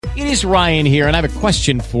It is Ryan here, and I have a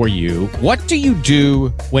question for you. What do you do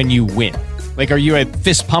when you win? Like, are you a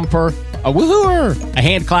fist pumper, a woohooer, a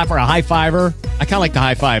hand clapper, a high fiver? I kind of like the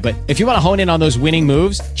high five, but if you want to hone in on those winning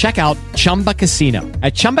moves, check out Chumba Casino.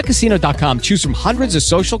 At ChumbaCasino.com, choose from hundreds of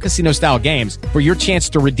social casino-style games for your chance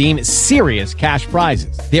to redeem serious cash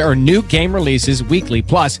prizes. There are new game releases weekly,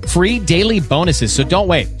 plus free daily bonuses. So don't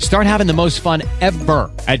wait. Start having the most fun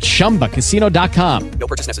ever at ChumbaCasino.com. No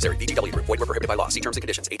purchase necessary. VGW. Void where prohibited by law. See terms and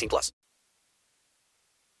conditions. 18+.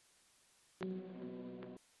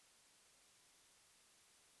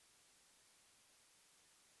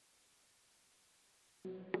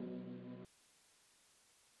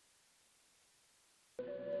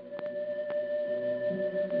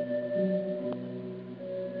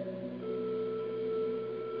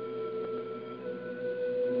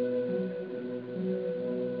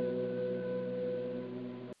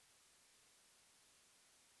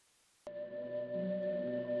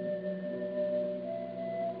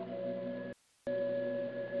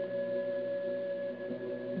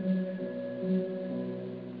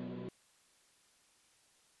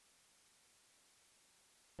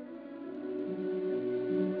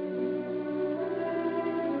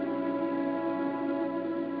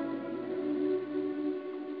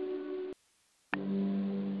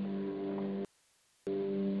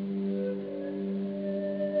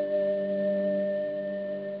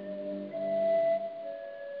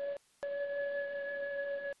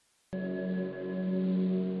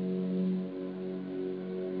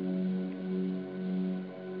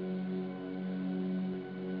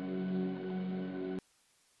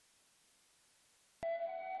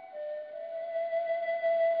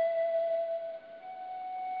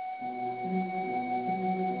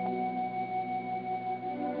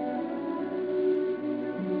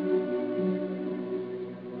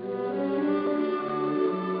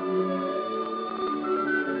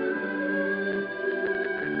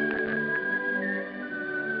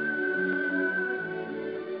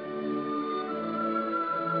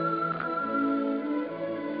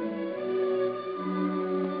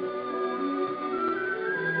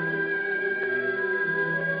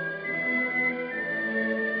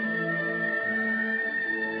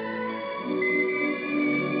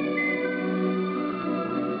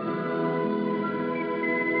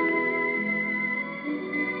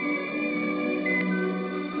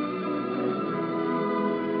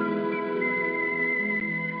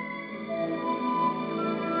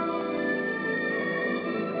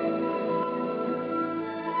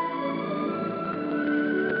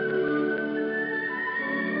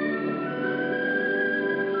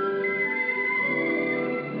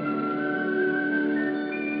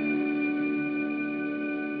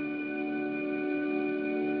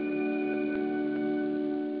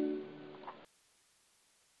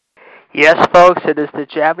 Yes, folks, it is the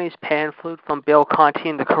Japanese pan flute from Bill Conti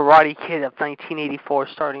and the Karate Kid of 1984,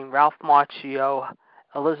 starring Ralph Macchio,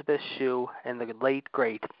 Elizabeth Shue, and the late,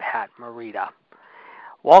 great Pat Morita.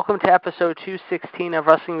 Welcome to episode 216 of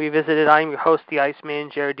Wrestling Revisited. I am your host, the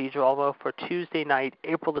Iceman, Jared DiGirolamo, for Tuesday night,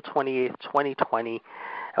 April the 28th, 2020.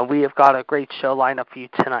 And we have got a great show lined up for you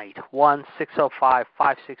tonight. 1-605-562-0444,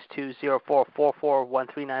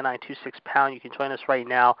 1-399-26-pound. You can join us right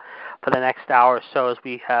now for the next hour or so as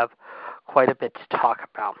we have quite a bit to talk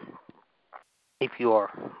about, if you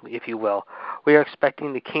will. We are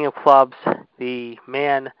expecting the King of Clubs, the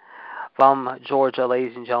man from Georgia,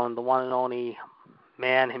 ladies and gentlemen, the one and only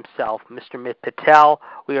man himself, Mr. Mitt Patel.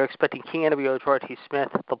 We are expecting King NWO George T. Smith,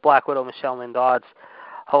 the Black Widow Michelle Mendez,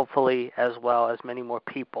 hopefully, as well as many more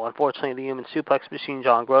people. Unfortunately, the Human Suplex Machine,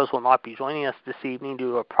 John Gross, will not be joining us this evening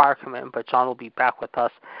due to a prior commitment, but John will be back with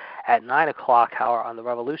us at 9 o'clock hour on the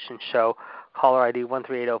Revolution Show. Caller ID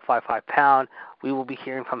 1-380-55-POUND. We will be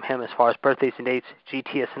hearing from him as far as birthdays and dates.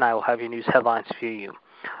 GTS and I will have your news headlines for you.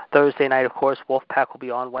 Thursday night, of course, Wolfpack will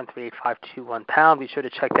be on 1-385-221-POUND. Be sure to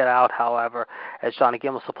check that out, however, as John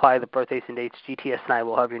again will supply the birthdays and dates. GTS and I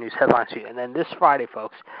will have your news headlines for you. And then this Friday,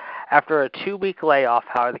 folks, after a 2-week layoff,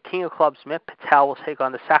 however, the King of Clubs, Mitt Patel, will take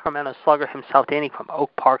on the Sacramento Slugger himself, Danny from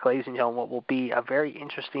Oak Park, ladies and gentlemen, what will be a very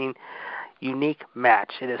interesting, unique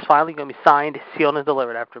match. It is finally going to be signed, sealed, and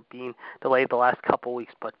delivered after being delayed the last couple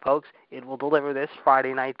weeks. But, folks, it will deliver this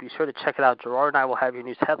Friday night. Be sure to check it out. Gerard and I will have your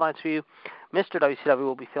news headlines for you. Mr. WCW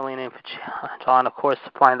will be filling in for John, of course,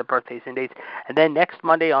 supplying the birthdays and dates. And then next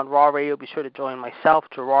Monday on Raw Radio, be sure to join myself,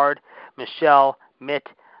 Gerard, Michelle, Mitt,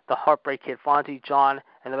 the Heartbreak Kid, Fonzie, John,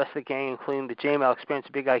 and the rest of the gang, including the J-Mail Experience,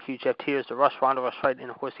 the Big Guy, Huge Jeff Tears, the Rush, Ronda, Rush Right, and,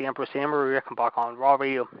 of course, the Empress, Anne Marie Rickenbach on Raw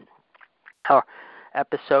Radio. Our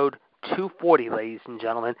episode 240, ladies and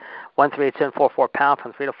gentlemen. 1-387-44-POUND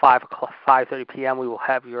from 3 to 5:30 p.m. We will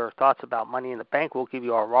have your thoughts about Money in the Bank. We'll give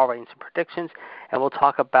you our Raw ratings and predictions, and we'll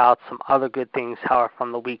talk about some other good things, however,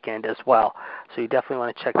 from the weekend as well. So you definitely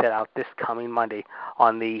want to check that out this coming Monday,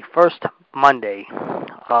 on the first Monday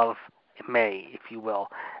of May, if you will,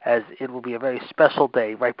 as it will be a very special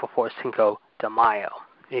day right before Cinco de Mayo,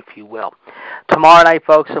 if you will. Tomorrow night,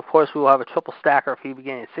 folks, of course, we will have a triple stacker for you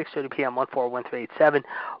beginning at 6:30 p.m., 141-387,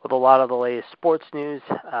 with a lot of the latest sports news,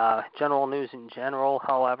 general news in general,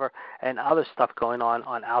 however, and other stuff going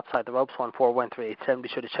on Outside the Ropes, 141-387. Be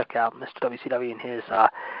sure to check out Mr. WCW and his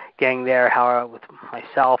gang there, however, with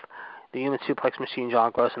myself, the Human Suplex Machine,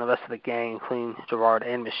 John Gross, and the rest of the gang, including Gerard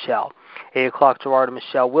and Michelle. 8 o'clock, Gerard and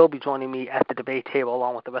Michelle will be joining me at the debate table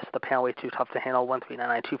along with the rest of the panel. Way Too Tough to Handle,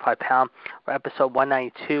 139.925 for episode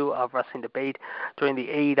 192 of Wrestling Debate during the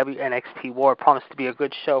AEW NXT War. It promised to be a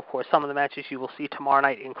good show. Of course, some of the matches you will see tomorrow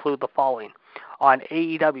night include the following. On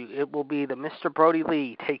AEW, it will be the Mr. Brody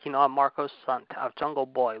Lee taking on Marco Stunt of Jungle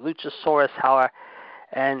Boy, Luchasaurus, however,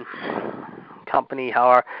 and company,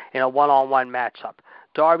 however, in a one-on-one matchup.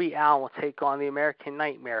 Darby Allin will take on the American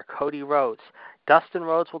Nightmare, Cody Rhodes. Dustin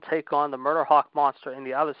Rhodes will take on the Murder Hawk Monster in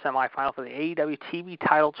the other semifinal for the AEW TV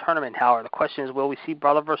title tournament. However, the question is, will we see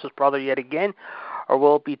brother versus brother yet again, or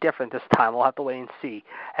will it be different this time? We'll have to wait and see.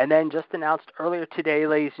 And then just announced earlier today,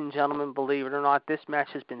 ladies and gentlemen, believe it or not, this match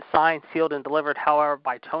has been signed, sealed, and delivered, however,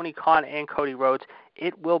 by Tony Khan and Cody Rhodes.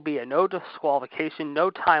 It will be a no disqualification, no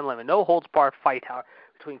time limit, no holds barred fight, however,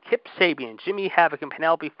 between Kip Sabian, Jimmy Havoc, and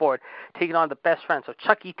Penelope Ford, taking on the best friends of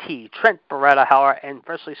Chucky T, Trent Beretta, however, and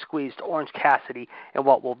freshly squeezed Orange Cassidy in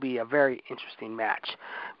what will be a very interesting match.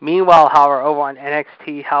 Meanwhile, however, over on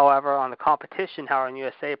NXT, however, on the competition, however, in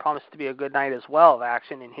USA, it promises to be a good night as well of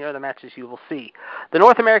action, and here are the matches you will see. The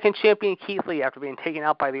North American champion Keith Lee, after being taken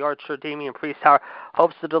out by the Archer Damian Priest, however,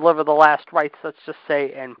 hopes to deliver the last rites, let's just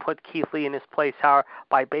say, and put Keith Lee in his place, however,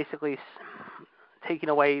 by basically taking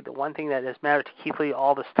away the one thing that has mattered to Keith Lee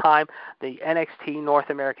all this time, the NXT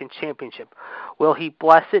North American Championship. Will he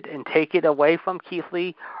bless it and take it away from Keith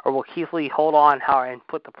Lee, or will Keith Lee hold on, however, and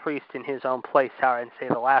put the Priest in his own place, however, and say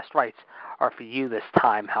the last rites are for you this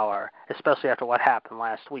time, however, especially after what happened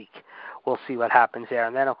last week. We'll see what happens there.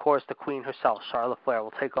 And then, of course, the Queen herself, Charlotte Flair,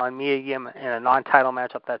 will take on Mia Yim in a non-title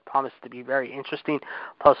matchup that promises to be very interesting,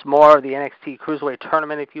 plus more of the NXT Cruiserweight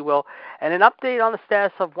Tournament, if you will, and an update on the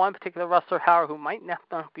status of one particular wrestler, however, who might not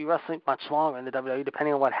be wrestling much longer in the WWE,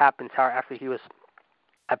 depending on what happens, however, after he was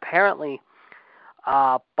apparently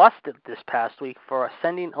busted this past week for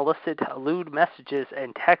sending illicit, lewd messages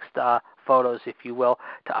and text photos, if you will,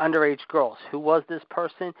 to underage girls. Who was this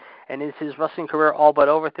person, and is his wrestling career all but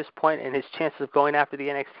over at this point, and his chances of going after the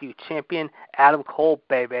NXT champion, Adam Cole,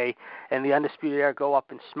 baby, and the Undisputed Era go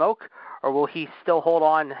up in smoke, or will he still hold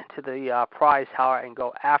on to the prize, however, and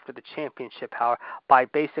go after the championship, however, by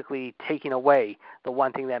basically taking away the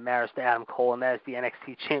one thing that matters to Adam Cole, and that is the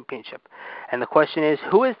NXT championship? And the question is,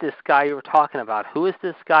 who is this guy you were talking about? Who is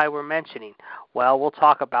this guy we're mentioning? Well, we'll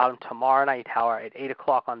talk about him tomorrow night, however, at 8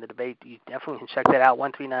 o'clock on the debate. You definitely can check that out,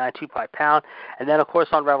 139.925 pound, and then, of course,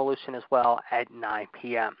 on Revolution as well at 9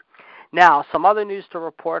 p.m. Now, some other news to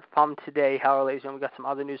report from today, however, ladies and gentlemen, we've got some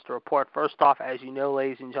other news to report. First off, as you know,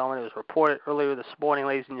 ladies and gentlemen, it was reported earlier this morning,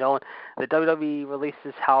 ladies and gentlemen, the WWE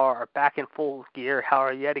releases, however, are back in full gear,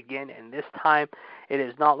 however, yet again, and this time it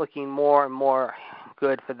is not looking more and more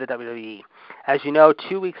good for the WWE. As you know,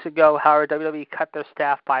 2 weeks ago, however, WWE cut their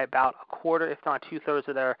staff by about a quarter, if not two-thirds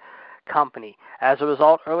of their company. As a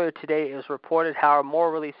result, earlier today it was reported, however,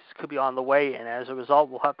 more releases could be on the way, and as a result,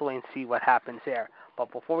 we'll have to wait and see what happens there.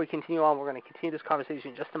 But before we continue on, we're going to continue this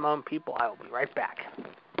conversation in just a moment, people. I will be right back.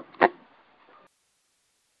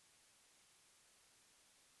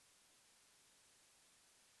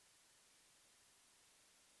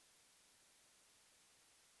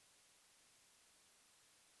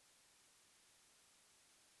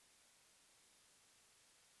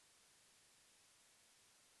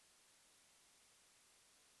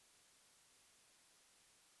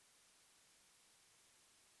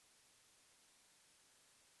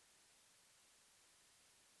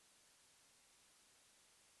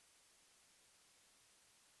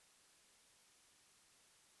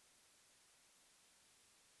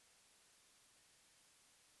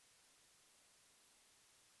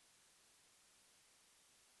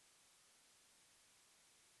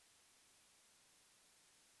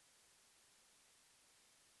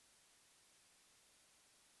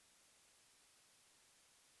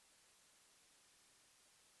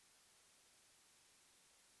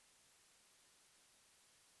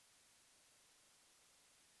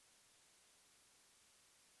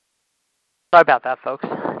 Sorry about that, folks.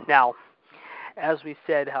 Now, as we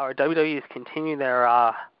said, our WWE is continuing their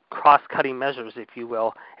cross-cutting measures, if you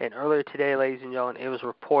will. And earlier today, ladies and gentlemen, it was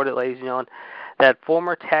reported, ladies and gentlemen, that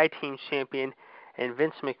former tag team champion and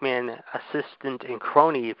Vince McMahon assistant and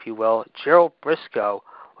crony, if you will, Gerald Briscoe,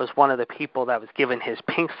 was one of the people that was given his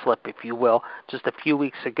pink slip, if you will, just a few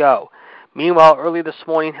weeks ago. Meanwhile, early this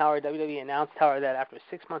morning, Howard, WWE announced, Howard, that after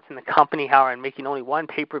 6 months in the company, Howard, and making only one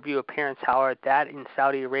pay-per-view appearance, Howard, that in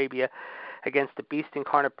Saudi Arabia against the Beast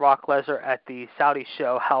incarnate Brock Lesnar at the Saudi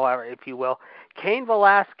show, however, if you will, Cain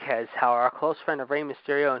Velasquez, Howard, a close friend of Rey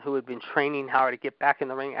Mysterio and who had been training Howard to get back in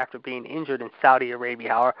the ring after being injured in Saudi Arabia,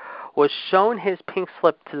 Howard, was shown his pink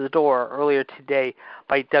slip to the door earlier today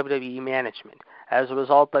by WWE management. As a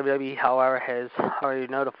result, WWE, however, has already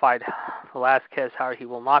notified Velasquez, however, he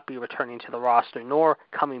will not be returning to the roster nor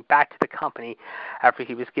coming back to the company after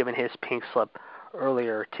he was given his pink slip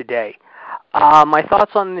earlier today. My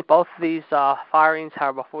thoughts on both of these firings,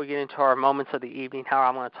 however, before we get into our moments of the evening, however,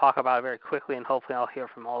 I'm going to talk about it very quickly, and hopefully I'll hear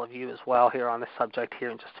from all of you as well here on this subject here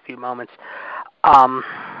in just a few moments.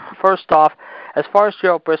 First off, as far as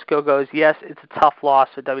Gerald Briscoe goes, yes, it's a tough loss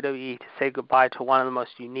for WWE to say goodbye to one of the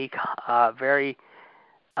most unique, very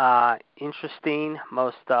interesting,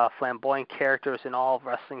 most flamboyant characters in all of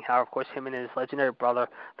wrestling. However, of course, him and his legendary brother,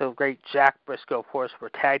 the great Jack Briscoe, of course, were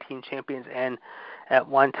tag team champions and at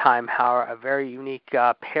one time, however, a very unique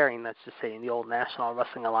pairing, let's just say, in the old National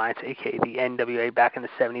Wrestling Alliance, a.k.a. the NWA back in the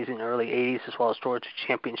 70s and early 80s, as well as Georgia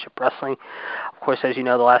Championship Wrestling. Of course, as you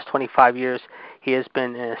know, the last 25 years, he has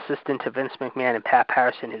been an assistant to Vince McMahon and Pat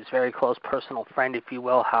Patterson, his very close personal friend, if you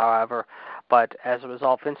will, however. But as a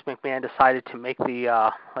result, Vince McMahon decided to make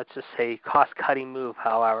the, let's just say, cost-cutting move,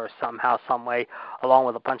 however, somehow, some way, along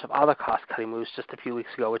with a bunch of other cost-cutting moves just a few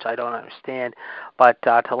weeks ago, which I don't understand. But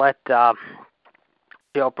to let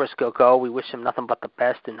Gerald Briscoe go, we wish him nothing but the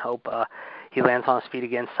best and hope he lands on his feet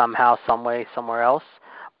again somehow, some way, somewhere else.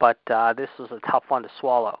 But this was a tough one to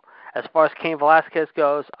swallow. As far as Cain Velasquez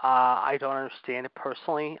goes, I don't understand it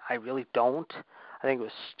personally. I really don't. I think it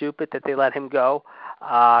was stupid that they let him go,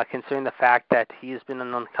 considering the fact that he has been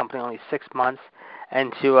in the company only 6 months.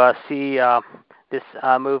 And to see this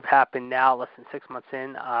move happen now, less than 6 months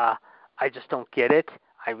in, I just don't get it.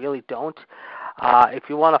 I really don't. If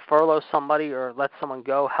you want to furlough somebody or let someone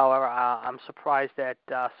go, however, I'm surprised that,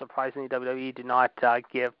 surprisingly, WWE did not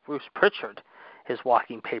give Bruce Pritchard his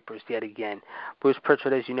walking papers yet again. Bruce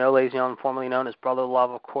Pritchard, as you know, ladies and gentlemen, formerly known as Brother Love,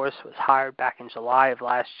 of course, was hired back in July of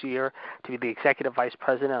last year to be the executive vice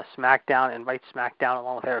president of SmackDown and Right SmackDown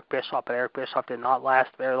along with Eric Bischoff, but Eric Bischoff did not last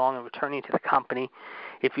very long in returning to the company.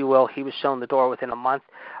 If you will, he was shown the door within a month.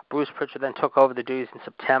 Bruce Pritchard then took over the duties in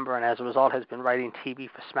September and as a result has been writing TV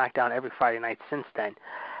for SmackDown every Friday night since then.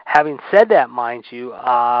 Having said that, mind you,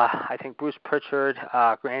 I think Bruce Pritchard,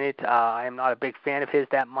 granted, I am not a big fan of his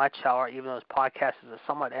that much, however, even though his podcast is a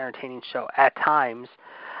somewhat entertaining show at times,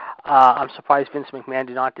 I'm surprised Vince McMahon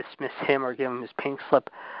did not dismiss him or give him his pink slip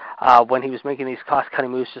when he was making these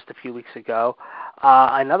cost-cutting moves just a few weeks ago.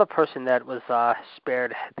 Another person that was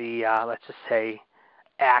spared the, let's just say,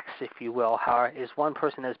 axe, if you will, however, is one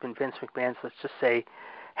person that has been Vince McMahon's, let's just say,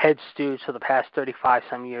 head stooge for the past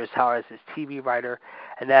 35-some years, however, as his TV writer,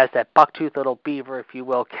 and that is that buck-toothed little beaver, if you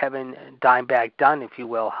will, Kevin Dimebag Dunn, if you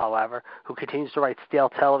will, however, who continues to write stale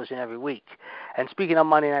television every week. And speaking of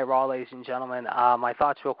Monday Night Raw, ladies and gentlemen, my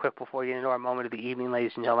thoughts real quick before we get into our moment of the evening,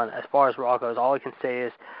 ladies and gentlemen. As far as Raw goes, all I can say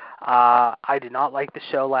is I did not like the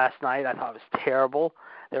show last night. I thought it was terrible.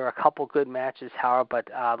 There were a couple good matches, however, but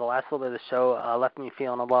the last little bit of the show left me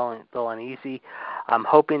feeling a little uneasy. I'm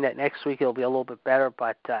hoping that next week it'll be a little bit better,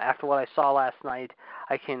 but after what I saw last night,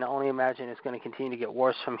 I can only imagine it's going to continue to get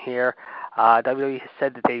worse from here. WWE has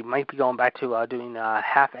said that they might be going back to doing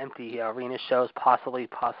half-empty arena shows, possibly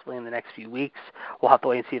in the next few weeks. We'll have to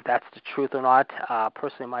wait and see if that's the truth or not.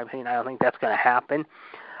 Personally, in my opinion, I don't think that's going to happen.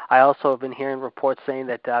 I also have been hearing reports saying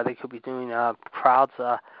that they could be doing crowds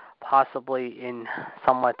possibly in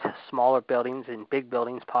somewhat smaller buildings, in big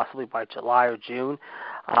buildings, possibly by July or June.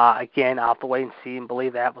 Again, I'll have to wait and see and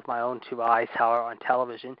believe that with my own two eyes, however, on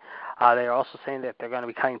television. They are also saying that they're going to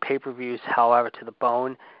be cutting pay-per-views, however, to the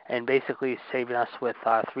bone and basically saving us with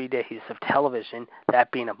 3 days of television,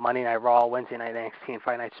 that being of Monday Night Raw, Wednesday Night NXT, and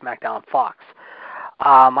Friday Night SmackDown on Fox.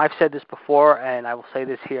 I've said this before, and I will say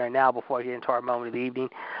this here and now before I get into our moment of the evening.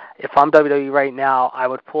 If I'm WWE right now, I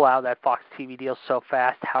would pull out that Fox TV deal so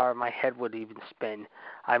fast, however, my head would even spin.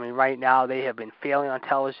 I mean, right now, they have been failing on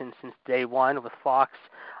television since day one with Fox.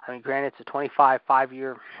 I mean, granted, it's a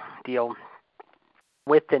 5-year deal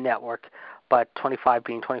with the network, but 25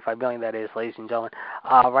 being 25 million, that is, ladies and gentlemen.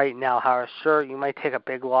 Right now, however, sure, you might take a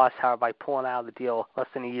big loss, however, by pulling out of the deal less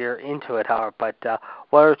than a year into it, however, but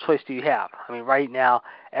what other choice do you have? I mean, right now,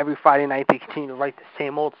 every Friday night they continue to write the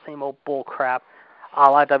same old bull crap,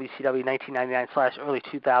 a la WCW 1999/early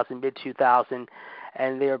 2000, mid-2000,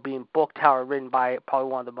 and they are being booked, however, written by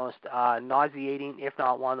probably one of the most nauseating, if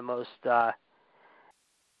not one of the most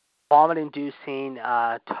vomit-inducing,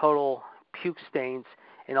 total puke stains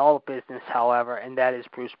in all of business, however, and that is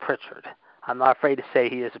Bruce Pritchard. I'm not afraid to say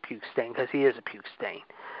he is a puke stain, because he is a puke stain.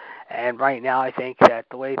 And right now, I think that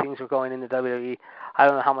the way things are going in the WWE, I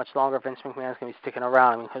don't know how much longer Vince McMahon is going to be sticking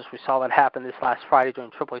around. I mean, because we saw what happened this last Friday during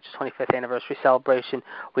Triple H's 25th anniversary celebration.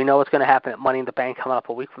 We know what's going to happen at Money in the Bank coming up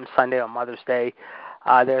a week from Sunday on Mother's Day.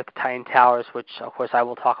 There at the Titan Towers, which, of course, I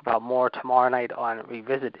will talk about more tomorrow night on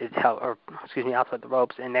Outside the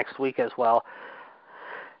Ropes, and next week as well,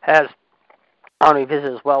 as on Revisit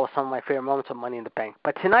as well with some of my favorite moments of Money in the Bank.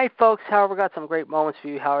 But tonight, folks, however, got some great moments for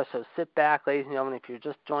you, however, so sit back, ladies and gentlemen. If you're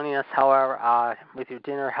just joining us, however, with your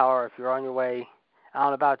dinner, however, if you're on your way out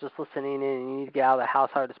and about just listening in and you need to get out of the house,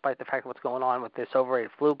 however, despite the fact of what's going on with this overrated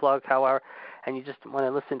flu bug, however, and you just want to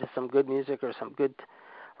listen to some good music or some good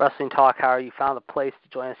wrestling talk, however, you found a place to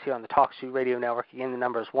join us here on the Talk Shoe Radio Network. Again, the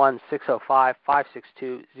number is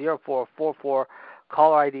 1-605-562-0444.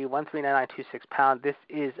 Caller ID 139926#. This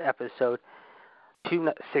is episode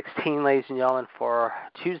 216, ladies and gentlemen, for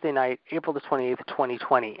Tuesday night, April the 28th,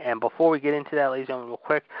 2020. And before we get into that, ladies and gentlemen, real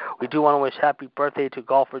quick, we do want to wish happy birthday to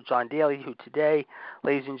golfer John Daly, who today,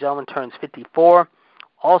 ladies and gentlemen, turns 54.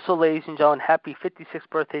 Also, ladies and gentlemen, happy 56th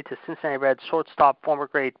birthday to Cincinnati Reds shortstop, former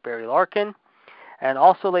great Barry Larkin. And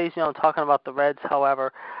also, ladies and gentlemen, talking about the Reds,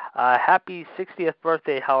 however, happy 60th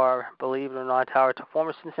birthday, however, believe it or not, however, to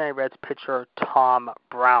former Cincinnati Reds pitcher Tom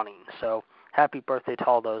Browning. So happy birthday to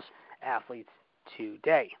all those athletes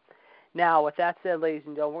today. Now, with that said, ladies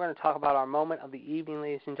and gentlemen, we're going to talk about our moment of the evening,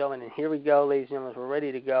 ladies and gentlemen. And here we go, ladies and gentlemen. We're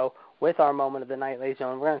ready to go with our moment of the night, ladies and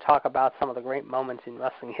gentlemen. We're going to talk about some of the great moments in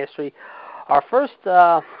wrestling history. Our first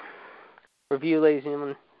review, ladies and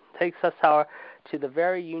gentlemen, takes us, however, to the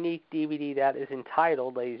very unique DVD that is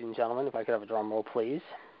entitled, ladies and gentlemen, if I could have a drum roll, please.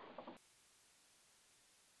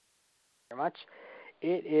 Very much.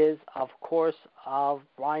 It is, of course, of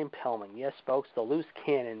Brian Pillman. Yes, folks, the Loose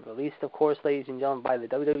Cannon, released, of course, ladies and gentlemen, by the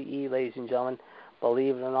WWE, ladies and gentlemen.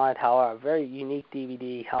 Believe it or not, however, a very unique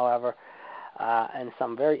DVD, however, and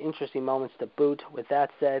some very interesting moments to boot. With that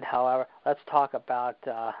said, however, let's talk about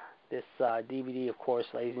this DVD, of course,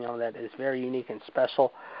 ladies and gentlemen, that is very unique and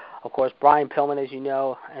special. Of course, Brian Pillman, as you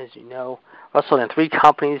know, wrestled in three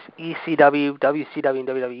companies, ECW, WCW, and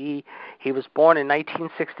WWE. He was born in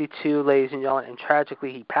 1962, ladies and gentlemen, and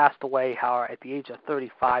tragically he passed away, however, at the age of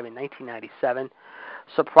 35 in 1997.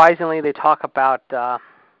 Surprisingly, they talk about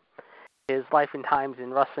his life and times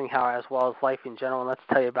in wrestling, however, as well as life in general. And let's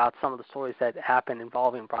tell you about some of the stories that happened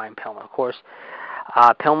involving Brian Pillman. Of course,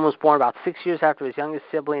 Pillman was born about 6 years after his youngest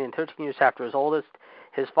sibling and 13 years after his oldest.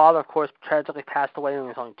 His father, of course, tragically passed away when he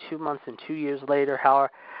was only 2 months and 2 years later.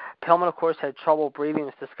 However, Pillman, of course, had trouble breathing. It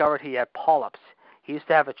was discovered he had polyps. He used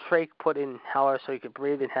to have a trach put in, however, so he could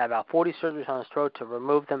breathe, and had about 40 surgeries on his throat to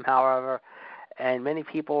remove them, however. And many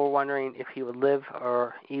people were wondering if he would live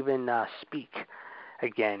or even speak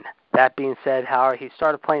again. That being said, however, he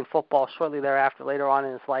started playing football shortly thereafter, later on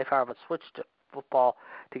in his life, however, but switched to football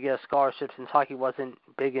to get a scholarship since hockey wasn't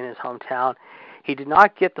big in his hometown. He did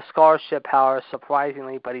not get the scholarship, however,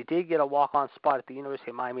 surprisingly, but he did get a walk-on spot at the University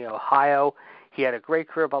of Miami, Ohio. He had a great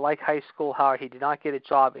career, but like high school, however, he did not get a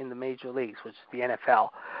job in the major leagues, which is the NFL.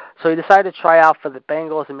 So he decided to try out for the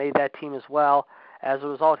Bengals and made that team as well. As a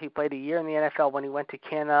result, he played a year in the NFL. When he went to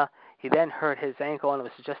Canada, he then hurt his ankle, and it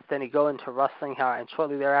was suggested then he go into wrestling, however, and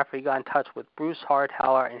shortly thereafter he got in touch with Bruce Hart,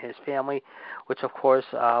 however, and his family, which of course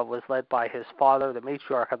was led by his father, the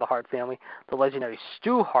matriarch of the Hart family, the legendary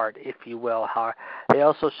Stu Hart, if you will. However, they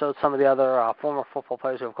also showed some of the other former football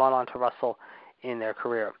players who have gone on to wrestle in their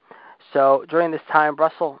career. So during this time,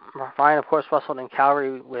 Brian, of course, wrestled in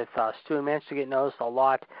Calgary with Stu and managed to get noticed a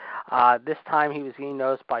lot. This time he was getting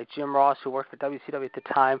noticed by Jim Ross, who worked for WCW at the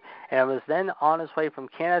time, and was then on his way from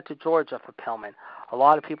Canada to Georgia for Pillman. A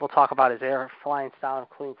lot of people talk about his air flying style,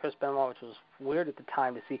 including Chris Benoit, which was weird at the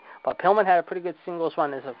time to see. But Pillman had a pretty good singles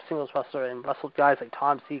run as a singles wrestler and wrestled guys like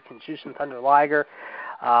Tom Zeke and Jushin Thunder Liger.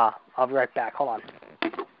 I'll be right back. Hold on.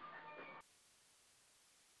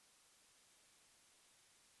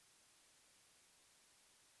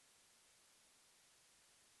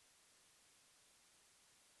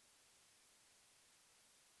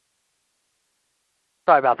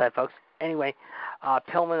 Sorry about that, folks. Anyway,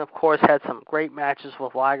 Pillman, of course, had some great matches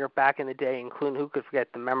with Liger back in the day, including, who could forget,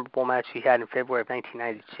 the memorable match he had in February of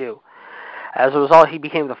 1992. As a result, he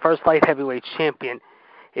became the first light heavyweight champion,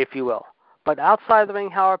 if you will. But outside the ring,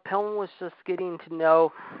 however, Pillman was just getting to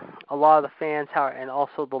know a lot of the fans, however, and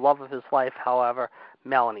also the love of his life, however,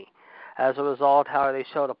 Melanie. As a result, however, they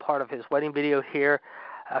showed a part of his wedding video here.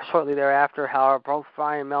 Shortly thereafter, however, both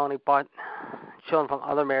Brian and Melanie brought children from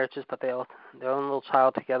other marriages, but they had their own little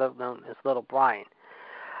child together known as Little Brian.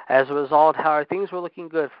 As a result, however, things were looking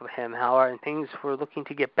good for him, however, and things were looking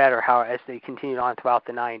to get better, however, as they continued on throughout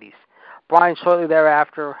the 90s. Brian, shortly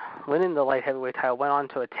thereafter, winning the light heavyweight title, went on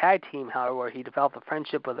to a tag team, however, where he developed a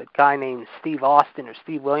friendship with a guy named Steve Austin or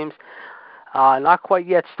Steve Williams. Not quite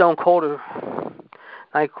yet Stone Cold or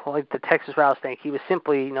not quite the Texas Rattlesnake. He was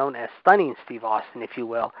simply known as Stunning Steve Austin, if you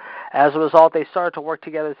will. As a result, they started to work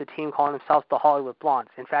together as a team, calling themselves the Hollywood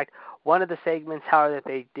Blondes. In fact, one of the segments, however, that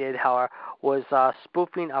they did, however, was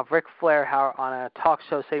spoofing of Ric Flair, however, on a talk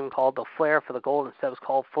show segment called The Flair for the Gold. Instead, it was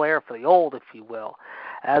called Flair for the Old, if you will.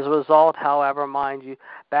 As a result, however, mind you,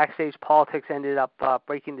 backstage politics ended up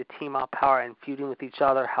breaking the team up, however, and feuding with each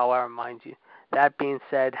other, however, mind you. That being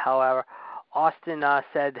said, however, Austin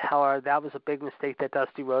said, however, that was a big mistake that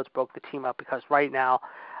Dusty Rhodes broke the team up, because right now,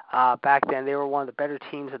 back then, they were one of the better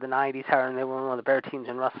teams of the 90s, however, and they were one of the better teams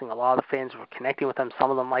in wrestling. A lot of the fans were connecting with them.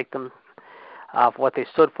 Some of them liked them for what they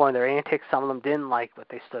stood for in their antics. Some of them didn't like what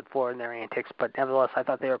they stood for in their antics, but nevertheless, I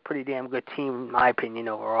thought they were a pretty damn good team, in my opinion,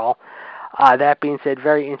 overall. That being said,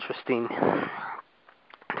 very interesting,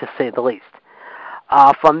 to say the least.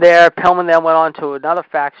 From there, Pillman then went on to another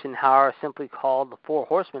faction, however, simply called the Four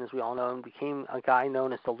Horsemen, as we all know, and became a guy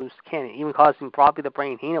known as the Loose Cannon, even causing Bobby the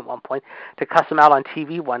Brain Heenan at one point to cuss him out on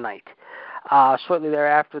TV one night. Shortly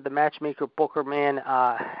thereafter, the matchmaker Booker Man,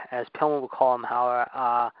 as Pillman would call him,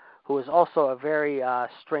 however, who was also a very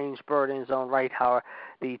strange bird in his own right, however,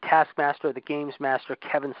 the Taskmaster, the Games Master,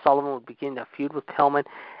 Kevin Sullivan, would begin to feud with Pillman.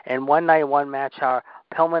 And one night, one match, however,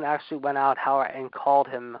 Pillman actually went out, however, and called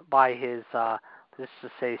him by his this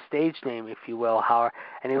is to say stage name, if you will, however,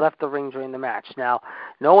 and he left the ring during the match. Now,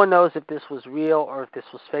 no one knows if this was real or if this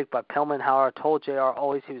was fake, but Pillman, however, told JR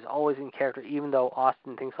he was always in character, even though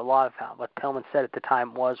Austin thinks a lot of what Pillman said at the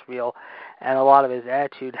time was real, and a lot of his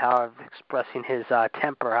attitude, however, expressing his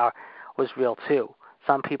temper, however, was real too.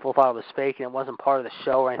 Some people thought it was fake and it wasn't part of the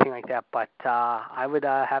show or anything like that, but I would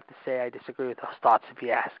have to say I disagree with those thoughts if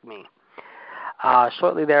you ask me.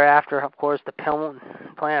 Shortly thereafter, of course, the plan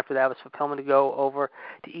after that was for Pillman to go over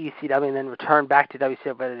to ECW and then return back to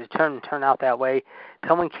WCW, but it didn't turn out that way.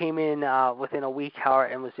 Pillman came in within a week, however,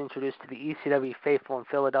 and was introduced to the ECW faithful in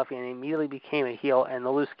Philadelphia and immediately became a heel, and the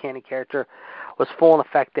Loose Cannon character was full in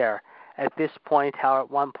effect there. At this point, however,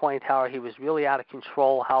 at one point, however, he was really out of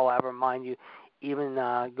control, however, mind you, even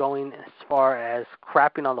going as far as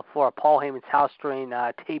crapping on the floor of Paul Heyman's house during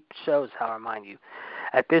taped shows, however, mind you.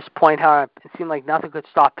 At this point, however, it seemed like nothing could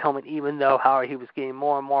stop Pillman, even though, however, he was getting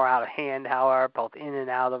more and more out of hand, however, both in and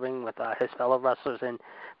out of the ring with his fellow wrestlers and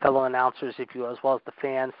fellow announcers, if you will, as well as the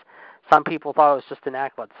fans. Some people thought it was just an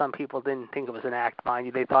act, but some people didn't think it was an act, mind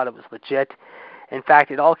you. They thought it was legit. In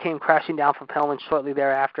fact, it all came crashing down for Pillman shortly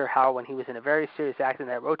thereafter, however, when he was in a very serious accident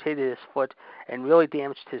that rotated his foot and really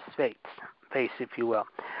damaged his face, if you will.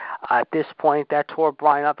 At this point, that tore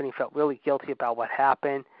Brian up, and he felt really guilty about what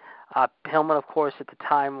happened. Pillman, of course, at the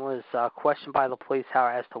time was questioned by the police,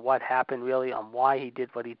 however, as to what happened really, on why he did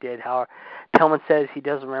what he did. However, Pillman says he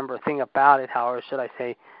doesn't remember a thing about it. However, should I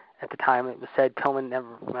say, at the time it was said Pillman never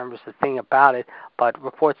remembers a thing about it, but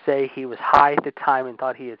reports say he was high at the time and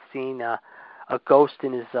thought he had seen a ghost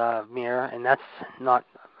in his mirror, and that's not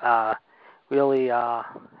really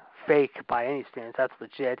fake by any standards. That's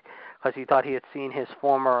legit, because he thought he had seen his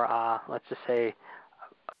former, let's just say,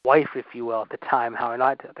 wife, if you will, at the time, however,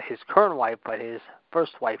 not his current wife, but his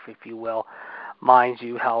first wife, if you will, mind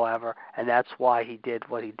you, however, and that's why he did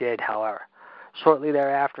what he did, however. Shortly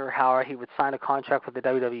thereafter, however, he would sign a contract with the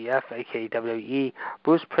WWF, aka WWE.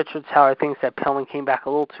 Bruce Pritchard, however, thinks that Pillman came back a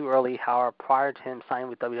little too early, however, prior to him signing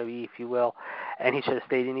with WWE, if you will, and he should have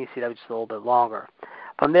stayed in ECW just a little bit longer.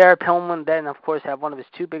 From there, Pillman then, of course, had one of his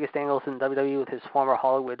two biggest angles in WWE with his former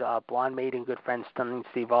Hollywood blonde maid and good friend, Stunning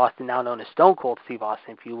Steve Austin, now known as Stone Cold Steve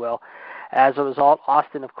Austin, if you will. As a result,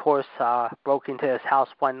 Austin, of course, broke into his house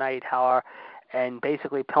one night, however, and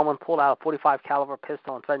basically Pillman pulled out a .45 caliber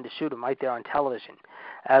pistol and threatened to shoot him right there on television.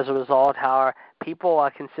 As a result, however, people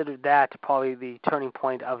considered that probably the turning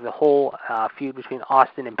point of the whole feud between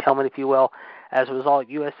Austin and Pillman, if you will. As a result,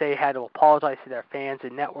 USA had to apologize to their fans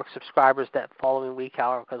and network subscribers that following week,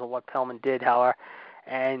 however, because of what Pillman did, however.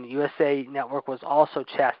 And USA Network was also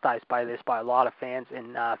chastised by this by a lot of fans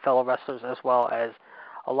and fellow wrestlers, as well as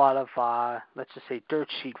a lot of, let's just say, dirt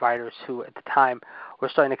sheet writers who at the time were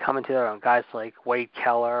starting to come into their own. Guys like Wade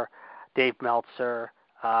Keller, Dave Meltzer,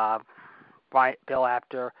 Bill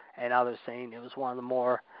Apter, and others saying it was one of the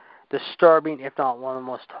more disturbing, if not one of the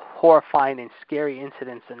most horrifying and scary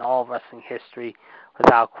incidents in all of wrestling history,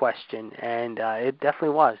 without question. And it definitely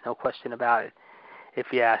was, no question about it, if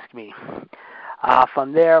you ask me.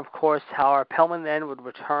 From there, of course, Howard Pillman then would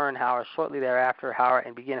return, Howard, shortly thereafter, Howard,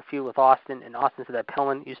 and begin a feud with Austin. And Austin said that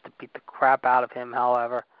Pillman used to beat the crap out of him,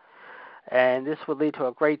 however. And this would lead to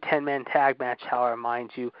a great 10-man tag match, however, mind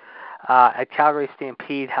you, at Calgary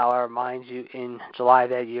Stampede, however, mind you, in July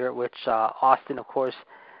that year, which Austin, of course,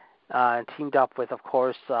 teamed up with, of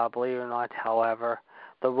course, believe it or not, however,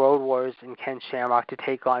 the Road Warriors and Ken Shamrock to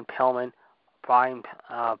take on Pillman, Brian,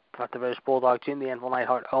 Bret the British Bulldog, Jim the Anvil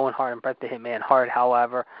Neidhart, Owen Hart, and Bret the Hitman Hart,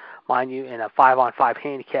 however, mind you, in a 5-on-5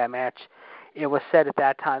 handicap match. It was said at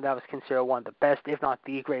that time that was considered one of the best, if not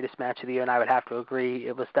the greatest match of the year, and I would have to agree.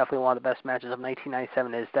 It was definitely one of the best matches of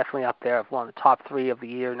 1997. It is definitely up there, one of the top 3 of the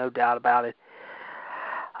year, no doubt about it.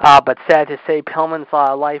 But sad to say, Pillman's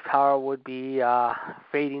life, however, would be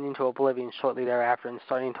fading into oblivion shortly thereafter and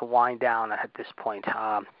starting to wind down at this point.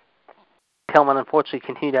 Pillman, unfortunately,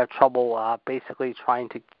 continued to have trouble basically trying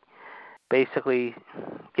to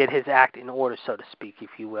get his act in order, so to speak, if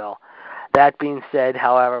you will. That being said,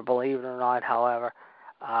 however, believe it or not, however,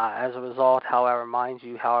 as a result, however, mind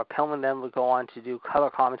you, however, Pillman then would go on to do color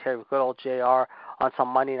commentary with good old JR on some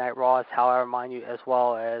Monday Night Raws, however, mind you, as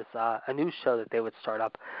well as a new show that they would start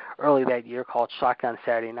up early that year called Shotgun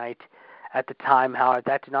Saturday Night. At the time, however,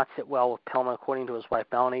 that did not sit well with Pillman, according to his wife,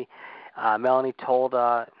 Melanie. Melanie told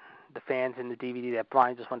the fans in the DVD that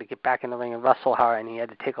Brian just wanted to get back in the ring and wrestle, however, and he had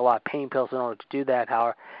to take a lot of pain pills in order to do that,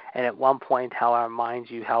 however. And at one point, however, mind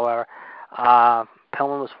you, however,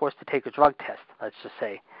 Pillman was forced to take a drug test, let's just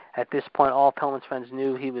say. At this point, all Pillman's friends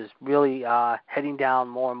knew he was really heading down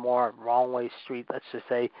more and more wrong way street, let's just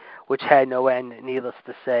say, which had no end, needless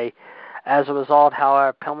to say. As a result,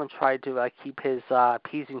 however, Pillman tried to keep his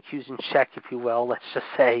P's and Q's in check, if you will, let's just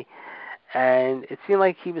say. And it seemed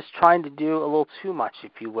like he was trying to do a little too much,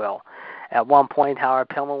 if you will. At one point, however,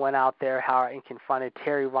 Pillman went out there, however, and confronted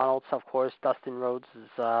Terry Runnels, of course, Dustin Rhodes'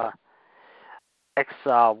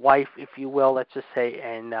 ex-wife, if you will, let's just say,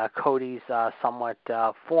 and Cody's somewhat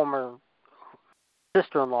former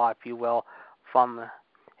sister-in-law, if you will, from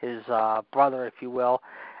his brother, if you will.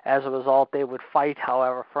 As a result, they would fight,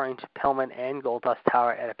 however, referring to Pillman and Goldust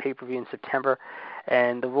Tower at a pay-per-view in September.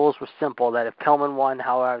 And the rules were simple, that if Pillman won,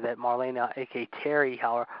 however, that Marlena, a.k.a. Terry,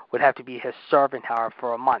 however, would have to be his servant, however,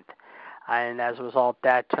 for a month. And as a result,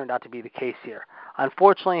 that turned out to be the case here.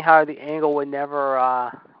 Unfortunately, however, the angle would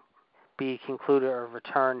never be concluded or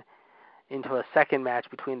return into a second match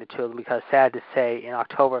between the two of them because, sad to say, in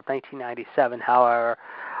October of 1997, however,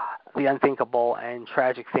 the unthinkable and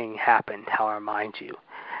tragic thing happened, however, mind you.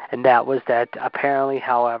 And that was that apparently,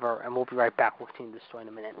 however, and we'll be right back, we'll continue this story in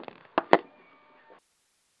a minute.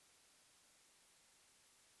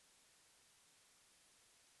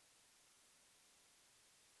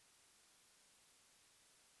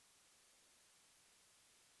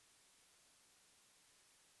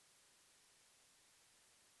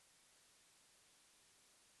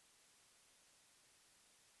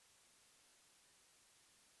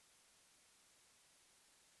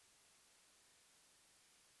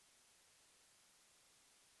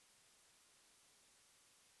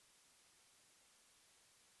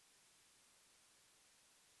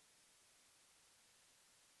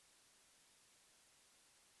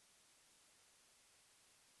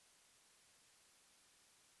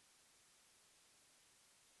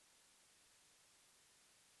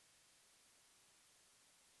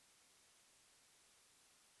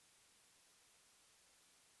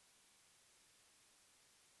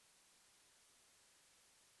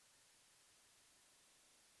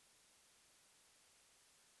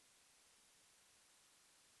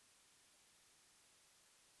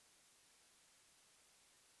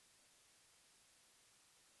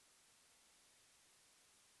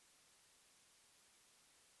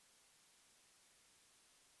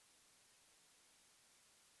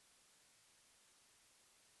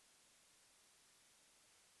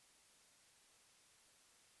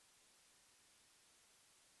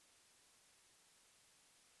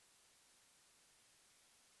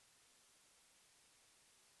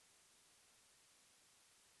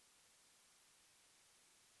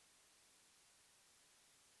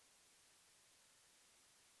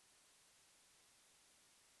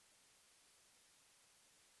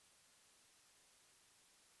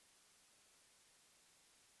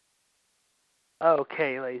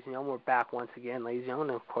 Okay, ladies and gentlemen, we're back once again, ladies and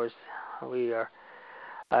gentlemen. Of course, we are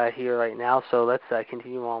here right now, so let's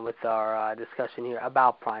continue on with our discussion here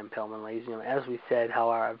about Brian Pillman, ladies and gentlemen. As we said,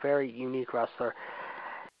 however, a very unique wrestler.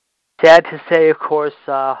 Sad to say, of course,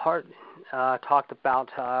 Hart talked about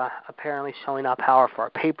apparently showing up, however, for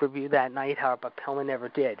a pay-per-view that night, however, but Pillman never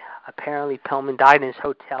did. Apparently, Pillman died in his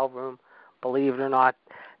hotel room, believe it or not,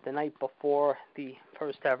 the night before the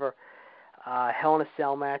first ever Hell in a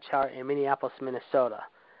Cell match in Minneapolis, Minnesota.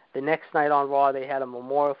 The next night on Raw, they had a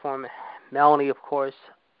memorial for him. Melanie, of course,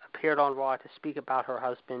 appeared on Raw to speak about her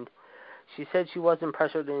husband. She said she wasn't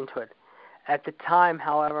pressured into it. At the time,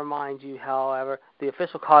 however, mind you, the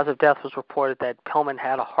official cause of death was reported that Pillman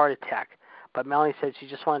had a heart attack. But Melanie said she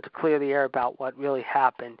just wanted to clear the air about what really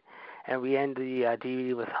happened. And we end the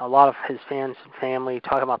DVD with a lot of his fans and family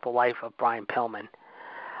talking about the life of Brian Pillman.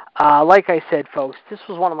 Like I said, folks, this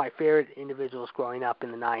was one of my favorite individuals growing up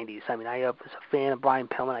in the 90s. I mean, I was a fan of Brian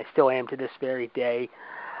Pillman. I still am to this very day.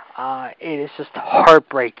 It is just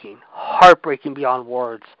heartbreaking beyond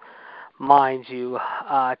words, mind you,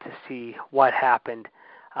 to see what happened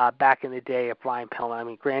back in the day of Brian Pillman. I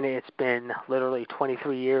mean, granted, it's been literally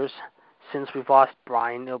 23 years since we've lost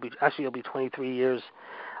Brian. It'll be 23 years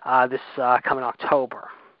this coming October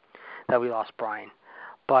that we lost Brian.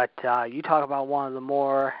 But you talk about one of the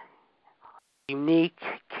more unique,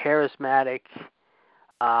 charismatic,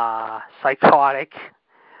 psychotic,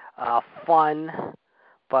 fun,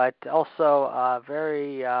 but also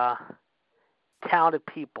very talented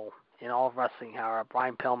people in all of wrestling. However,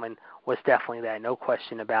 Brian Pillman was definitely that, no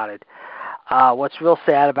question about it. What's real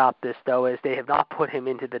sad about this, though, is they have not put him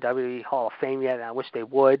into the WWE Hall of Fame yet, and I wish they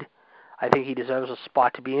would. I think he deserves a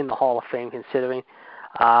spot to be in the Hall of Fame, considering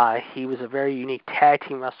he was a very unique tag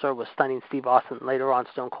team wrestler with Stunning Steve Austin, later on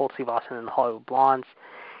Stone Cold Steve Austin and the Hollywood Blondes.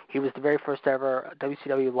 He was the very first ever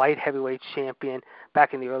WCW light heavyweight champion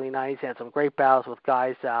back in the early 90s. He had some great battles with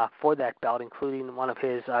guys for that belt, including one of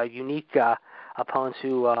his unique opponents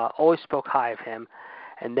who always spoke high of him,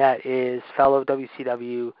 and that is fellow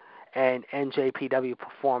WCW and NJPW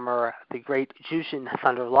performer, the great Jushin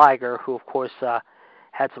Thunder Liger, who, of course,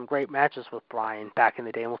 had some great matches with Brian back in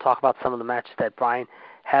the day, and we'll talk about some of the matches that Brian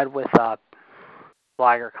had with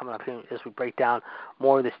Liger coming up here as we break down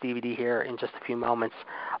more of this DVD here in just a few moments.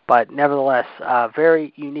 But nevertheless,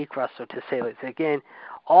 very unique wrestler to say the least. Again,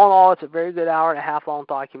 all in all, it's a very good hour-and-a-half long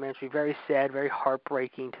documentary, very sad, very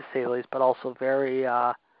heartbreaking to say the least, but also very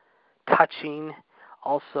touching,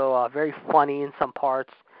 also very funny in some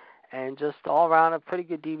parts, and just all around a pretty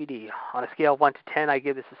good DVD. On a scale of 1 to 10, I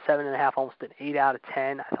give this a 7.5, almost an 8 out of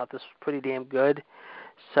 10. I thought this was pretty damn good.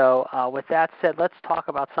 So with that said, let's talk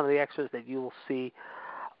about some of the extras that you will see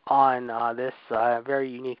on this very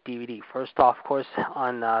unique DVD. First off, of course,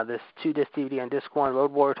 on this 2-disc DVD on Disc 1,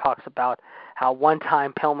 Road Warrior talks about how one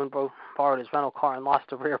time Pillman borrowed his rental car and lost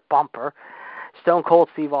a rear bumper. Stone Cold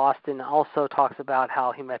Steve Austin also talks about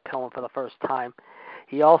how he met Pillman for the first time.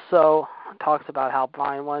 He also talks about how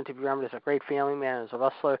Brian wanted to be remembered as a great family man, as a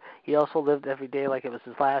wrestler. He also lived every day like it was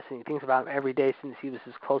his last, and he thinks about him every day since he was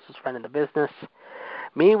his closest friend in the business.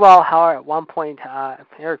 Meanwhile, however, at one point,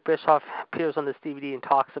 Eric Bischoff appears on this DVD and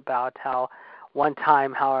talks about how one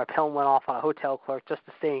time, however, Pillman went off on a hotel clerk just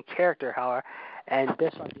to stay in character, however, and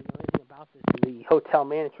Bischoff didn't know anything about this. And the hotel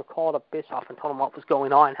manager called up Bischoff and told him what was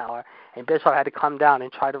going on, however, and Bischoff had to come down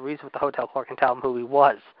and try to reason with the hotel clerk and tell him who he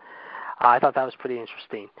was. I thought that was pretty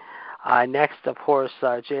interesting. Next, of course,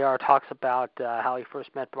 JR talks about how he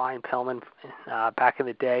first met Brian Pillman back in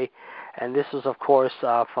the day, and this was, of course,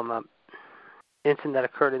 from an incident that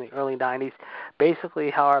occurred in the early 90s.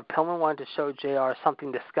 Basically, however, Pillman wanted to show JR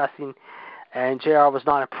something disgusting, and JR was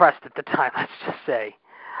not impressed at the time, let's just say.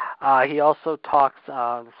 He also talks,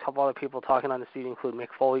 a couple other people talking on the CD include Mick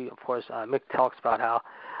Foley, of course. Mick talks about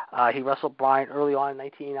how he wrestled Brian early on in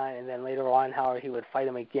 1989, and then later on, however, he would fight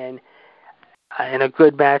him again in a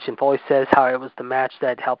good match, and Foley says how it was the match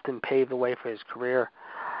that helped him pave the way for his career.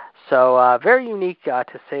 So very unique to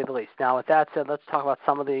say the least. Now, with that said, let's talk about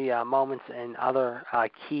some of the moments and other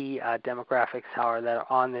key demographics, however, that are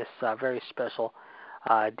on this very special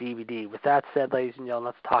DVD. With that said, ladies and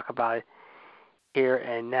gentlemen, let's talk about it here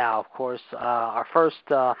and now. Of course, our first,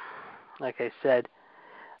 like I said,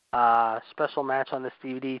 special match on this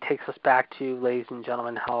DVD takes us back to, ladies and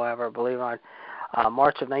gentlemen, however, believe it or not,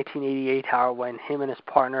 March of 1988, however, when him and his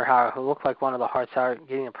partner, however, who looked like one of the Hearts, are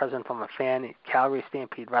getting a present from a fan at Calgary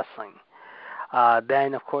Stampede Wrestling.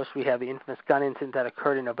 Then, of course, we have the infamous gun incident that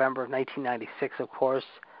occurred in November of 1996, of course.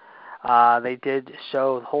 They did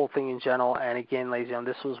show the whole thing in general, and again, ladies and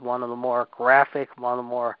gentlemen, this was one of the more graphic, one of the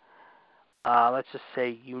more, let's just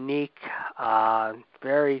say, unique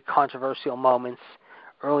Very controversial moments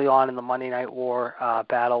early on in the Monday Night War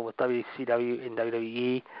battle with WCW and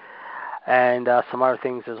WWE, and some other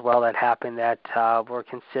things as well that happened that were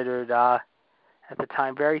considered at the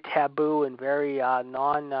time very taboo and very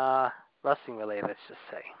non-wrestling related, let's just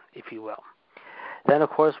say, if you will. Then, of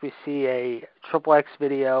course, we see a XXX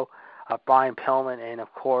video of Brian Pillman and,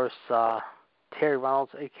 of course, Terry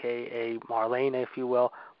Reynolds, a.k.a. Marlena, if you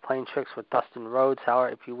will, playing tricks with Dustin Rhodes, however,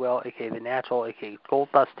 if you will, a.k.a. The Natural, a.k.a.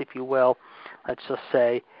 Goldust, if you will, let's just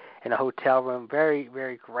say, in a hotel room. Very,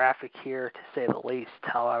 very graphic here, to say the least,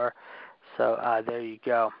 however. So there you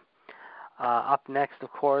go. Up next,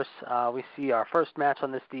 of course, we see our first match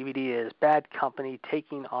on this DVD is Bad Company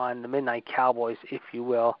taking on the Midnight Cowboys, if you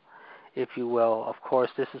will. Of course,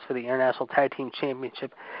 this is for the International Tag Team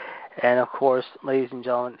Championship. And, of course, ladies and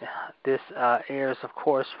gentlemen, this airs, of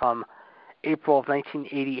course, from April of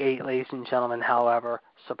 1988, ladies and gentlemen. However,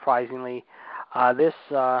 surprisingly, this,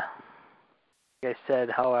 like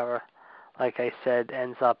I said,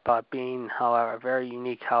 ends up being, however, very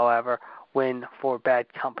unique, however, win for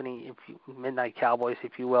Bad Company, Midnight Cowboys,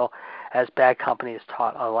 if you will, as Bad Company is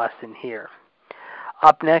taught a lesson here.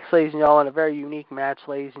 Up next, ladies and gentlemen, a very unique match,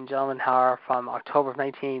 ladies and gentlemen, however, from October of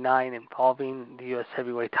 1989 involving the U.S.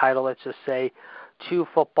 Heavyweight title. Let's just say two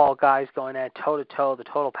football guys going at toe-to-toe. The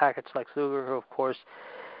total package, Lex Luger, who, of course,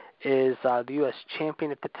 is the U.S.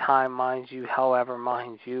 champion at the time, mind you,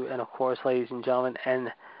 and, of course, ladies and gentlemen,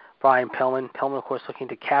 and Brian Pillman. Pillman, of course, looking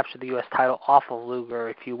to capture the U.S. title off of Luger,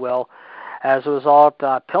 if you will. As a result,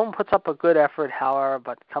 Pillman puts up a good effort, however,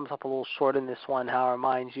 but comes up a little short in this one, however,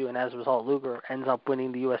 mind you, and as a result, Luger ends up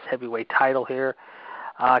winning the U.S. Heavyweight title here.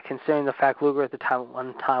 Considering the fact Luger at the time,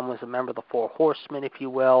 one time was a member of the Four Horsemen, if you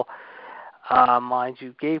will, mind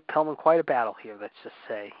you, gave Pillman quite a battle here, let's just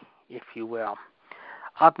say, if you will.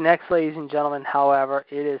 Up next, ladies and gentlemen, however,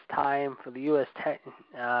 it is time for the U.S.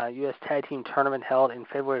 Tag Team Tournament held in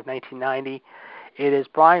February of 1990. It is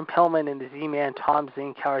Brian Pillman and the Z-Man Tom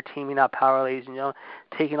Zinkauer teaming up, however, ladies and gentlemen,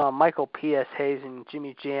 taking on Michael P.S. Hayes and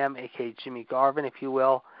Jimmy Jam, a.k.a. Jimmy Garvin, if you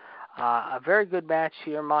will. A very good match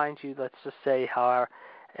here, mind you, let's just say, however,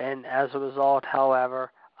 and as a result,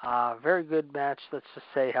 however, very good match, let's just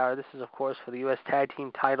say, however, this is, of course, for the U.S. Tag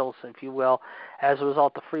Team titles, if you will. As a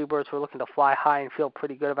result, the Freebirds were looking to fly high and feel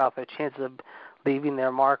pretty good about their chances of leaving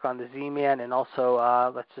their mark on the Z-Man, and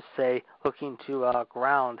also, let's just say, looking to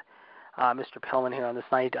ground Mr. Pillman here on this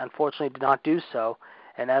night. Unfortunately, did not do so,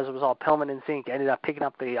 and as a result, Pillman and Zink ended up picking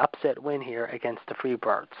up the upset win here against the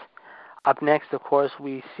Freebirds. Up next, of course,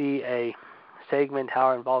 we see a segment,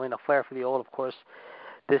 however, involving a Flair for the Old. Of course,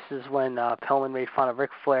 this is when Pillman made fun of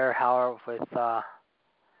Ric Flair, however, with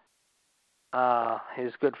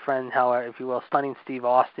his good friend, however, if you will, Stunning Steve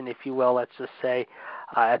Austin, if you will, let's just say.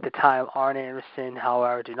 At the time, Arn Anderson,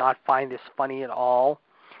 however, did not find this funny at all.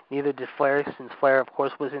 Neither did Flair, since Flair, of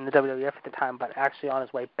course, was in the WWF at the time, but actually on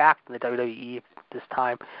his way back to the WWE this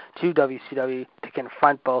time to WCW to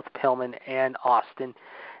confront both Pillman and Austin.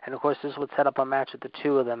 And, of course, this would set up a match with the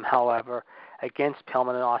two of them, however, against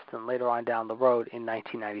Pillman and Austin later on down the road in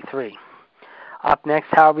 1993. Up next,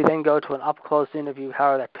 however, we then go to an up-close interview,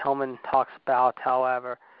 however, that Pillman talks about,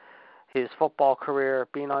 however, his football career,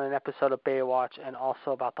 being on an episode of Baywatch, and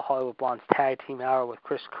also about the Hollywood Blondes tag team hour with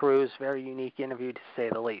Chris Cruz. Very unique interview, to say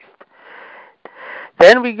the least.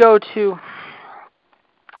 Then we go to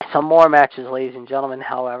some more matches, ladies and gentlemen,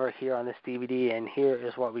 however, here on this DVD, and here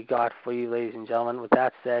is what we got for you, ladies and gentlemen. With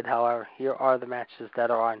that said, however, here are the matches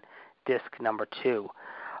that are on disc number 2.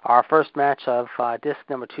 Our first match of disc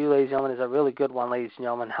number 2, ladies and gentlemen, is a really good one, ladies and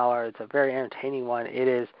gentlemen. However, it's a very entertaining one. It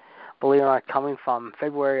is, believe it or not, coming from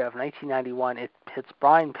February of 1991. It hits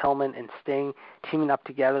Brian Pillman and Sting teaming up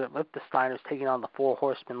together with the Steiners, taking on the Four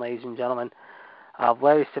Horsemen, ladies and gentlemen.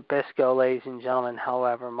 Larry Sabisco, ladies and gentlemen,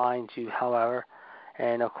 however, mind you, however.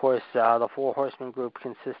 And, of course, the Four Horsemen group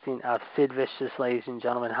consisting of Sid Vicious, ladies and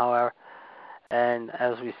gentlemen, however. And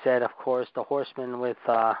as we said, of course, the Horsemen with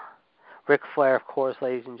Ric Flair, of course,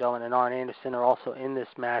 ladies and gentlemen, and Arn Anderson are also in this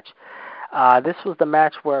match. This was the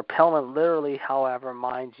match where Pillman literally, however,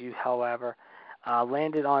 mind you, however,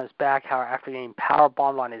 landed on his back, however, after getting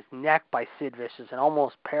powerbombed on his neck by Sid Vicious and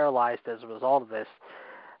almost paralyzed as a result of this.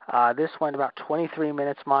 This went about 23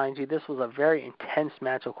 minutes, mind you. This was a very intense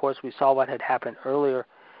match. Of course, we saw what had happened earlier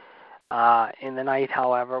in the night,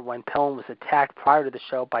 however, when Pillman was attacked prior to the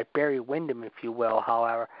show by Barry Windham, if you will,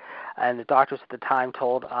 however. And the doctors at the time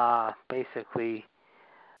told basically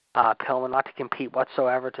Pillman not to compete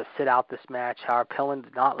whatsoever, to sit out this match. However, Pillman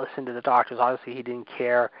did not listen to the doctors. Obviously, he didn't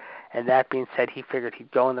care. And that being said, he figured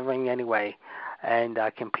he'd go in the ring anyway and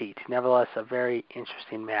compete. Nevertheless, a very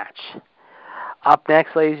interesting match. Up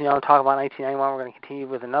next, ladies and gentlemen, talk about 1991. We're going to continue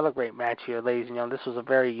with another great match here, ladies and gentlemen. This was a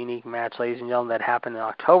very unique match, ladies and gentlemen, that happened in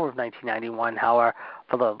October of 1991, however,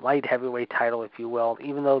 for the light heavyweight title, if you will.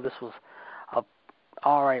 Even though this was a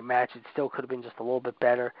all-right match, it still could have been just a little bit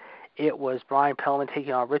better. It was Brian Pillman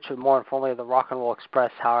taking on Richard Morton, formerly of the Rock and Roll Express.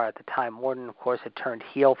 However, at the time, Morton, of course, had turned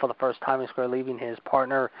heel for the first time in his career, leaving his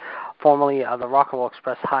partner, formerly of the Rock and Roll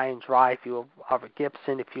Express, high and dry, if you will, Robert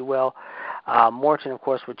Gibson, if you will. Morton, of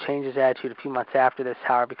course, would change his attitude a few months after this,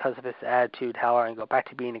 however, because of his attitude, however, and go back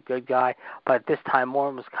to being a good guy. But at this time,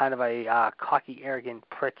 Morton was kind of a cocky, arrogant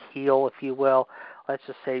prick heel, if you will. Let's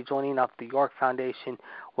just say joining up the York Foundation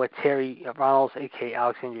with Terry Runnels, a.k.a.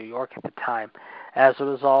 Alexander York at the time. As a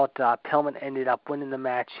result, Pillman ended up winning the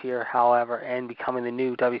match here, however, and becoming the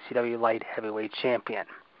new WCW Light Heavyweight Champion.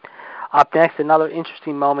 Up next, another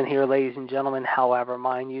interesting moment here, ladies and gentlemen, however,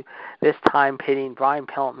 mind you, this time pitting Brian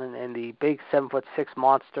Pillman and the big 7'6"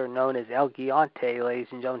 monster known as El Gigante, ladies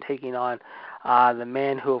and gentlemen, taking on the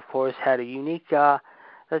man who, of course, had a unique,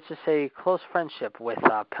 let's just say, close friendship with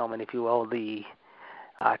Pillman, if you will, the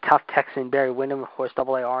tough Texan Barry Windham, of course,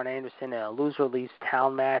 AA Arn Anderson, in a loser leaves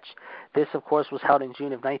town match. This, of course, was held in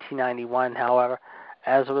June of 1991, however.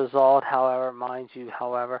 As a result, however, mind you,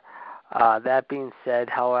 however, that being said,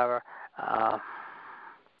 however,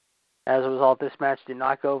 as a result, this match did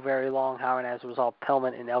not go very long, however, and as a result,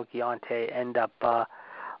 Pillman and El Gigante end up,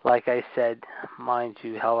 like I said, mind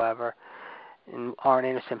you, however, and Arn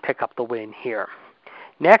Anderson pick up the win here.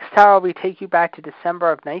 Next, however, we take you back to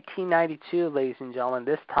December of 1992, ladies and gentlemen.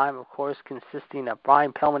 This time, of course, consisting of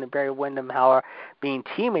Brian Pillman and Barry Windham, however, being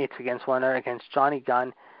teammates against one another against Johnny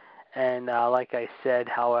Gunn and, like I said,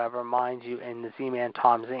 however, mind you, and the Z-Man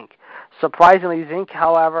Tom Zink. Surprisingly, Zink,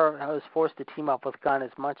 however, was forced to team up with Gunn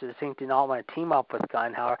as much as Zink did not want to team up with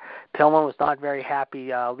Gunn. However, Pillman was not very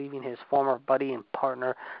happy leaving his former buddy and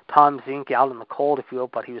partner Tom Zink out in the cold, if you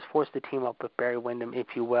will, but he was forced to team up with Barry Windham,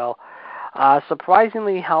 if you will.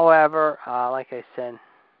 Surprisingly, however, like I said,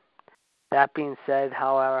 that being said,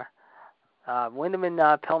 however, Windham and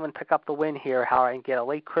Pillman pick up the win here, however, and get a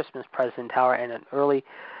late Christmas present, however, and an early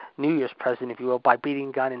New Year's present, if you will, by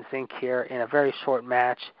beating Gunn and Zink here in a very short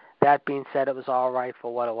match. That being said, it was all right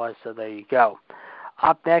for what it was, so there you go.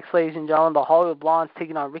 Up next, ladies and gentlemen, the Hollywood Blondes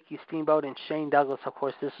taking on Ricky Steamboat and Shane Douglas. Of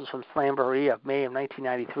course, this was from Slamboree of May of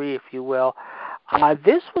 1993, if you will.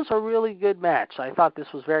 This was a really good match. I thought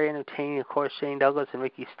this was very entertaining. Of course, Shane Douglas and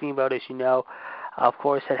Ricky Steamboat, as you know, of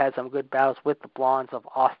course, had some good battles with the Blondes of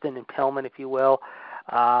Austin and Pillman, if you will.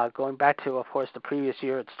 Going back to, of course, the previous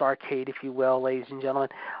year at Starrcade, if you will, ladies and gentlemen.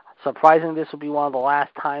 Surprisingly, this will be one of the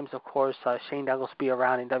last times, of course, Shane Douglas will be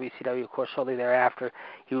around in WCW. Of course, shortly thereafter,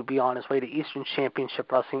 he would be on his way to Eastern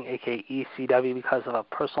Championship Wrestling, a.k.a. ECW, because of a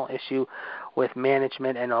personal issue with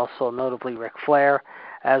management and also notably Ric Flair.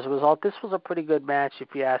 As a result, this was a pretty good match, if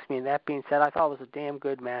you ask me. And that being said, I thought it was a damn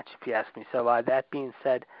good match, if you ask me. So that being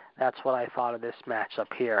said, that's what I thought of this match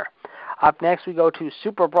up here. Up next, we go to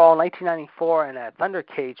Super Brawl 1994 and a Thunder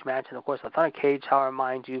Cage match. And, of course, the Thunder Cage, however,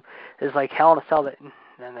 mind you, is like Hell in a Cell,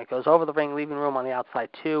 and it goes over the ring, leaving room on the outside,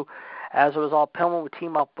 too. As a result, Pillman would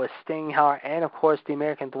team up with Sting, however, and, of course, the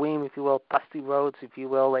American Dream, if you will, Dusty Rhodes, if you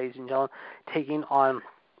will, ladies and gentlemen, taking on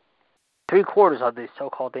three-quarters of the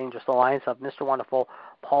so-called Dangerous Alliance of Mr. Wonderful,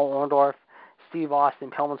 Paul Orndorff, Steve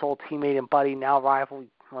Austin, Pillman's old teammate and buddy, now rival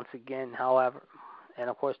once again, however, and,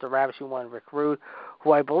 of course, the Ravishing One, Rick Rude,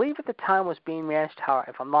 who I believe at the time was being managed,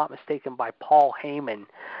 however, if I'm not mistaken, by Paul Heyman.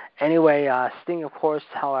 Anyway, Sting, of course,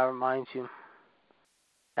 however, mind you,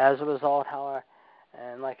 as a result, however,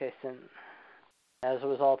 and like I said, as a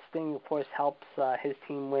result, Sting, of course, helps his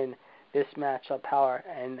team win this matchup, however,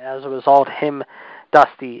 and as a result, him,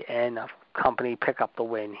 Dusty, and company pick up the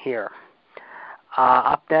win here.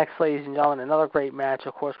 Up next, ladies and gentlemen, another great match.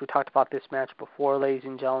 Of course, we talked about this match before, ladies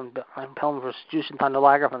and gentlemen. Pillman vs. Jushin Thunder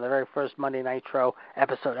Liger from the very first Monday Nitro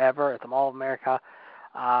episode ever at the Mall of America.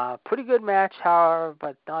 Pretty good match, however,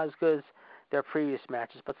 but not as good as their previous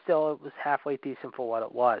matches. But still, it was halfway decent for what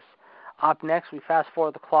it was. Up next, we fast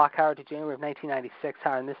forward the clock, however, to January of 1996,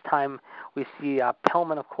 however, and this time we see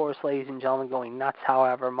Pillman, of course, ladies and gentlemen, going nuts,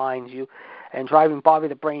 however, mind you, and driving Bobby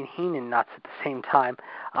the Brain Heenan nuts at the same time.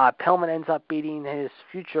 Pillman ends up beating his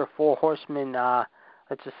future Four Horsemen,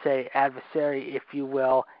 let's just say, adversary, if you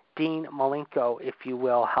will, Dean Malenko, if you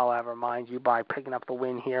will, however, mind you, by picking up the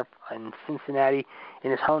win here in Cincinnati,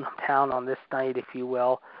 in his hometown on this night, if you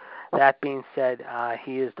will. That being said,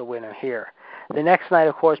 he is the winner here. The next night,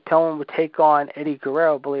 of course, Pillman would take on Eddie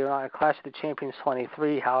Guerrero, believe it or not, at Clash of the Champions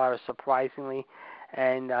 23, however, surprisingly,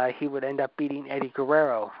 and he would end up beating Eddie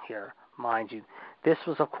Guerrero here, mind you. This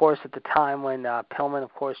was, of course, at the time when Pillman,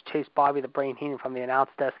 of course, chased Bobby the Brain Heenan from the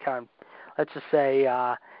announce desk, let's just say,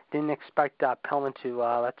 didn't expect Pillman to,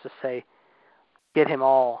 let's just say, get him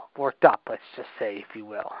all worked up, let's just say, if you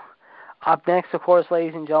will. Up next, of course,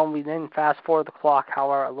 ladies and gentlemen, we then fast forward the clock,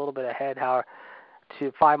 however, a little bit ahead, however,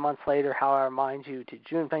 to 5 months later, however, mind you, to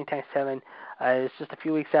June 1997. It's just a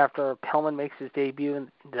few weeks after Pillman makes his debut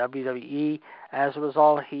in WWE. As a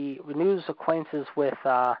result, he renews acquaintances with,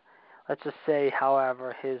 let's just say,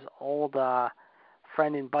 however, his old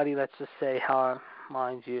friend and buddy, let's just say, however,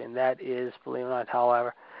 mind you, and that is, believe it or not,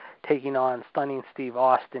 however, taking on Stunning Steve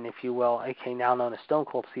Austin, if you will, aka now known as Stone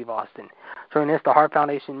Cold Steve Austin. During this, the Hart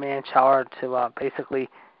Foundation match, however, to basically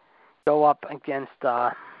go up against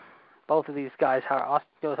both of these guys. How Austin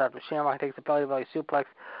goes after Shamrock, takes a belly suplex.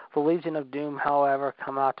 The Legion of Doom, however,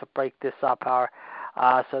 come out to break this up.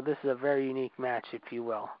 So this is a very unique match, if you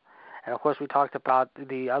will. And, of course, we talked about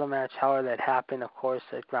the other match, however, that happened, of course,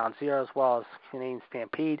 at Ground Zero, as well as Canadian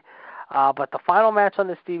Stampede. But the final match on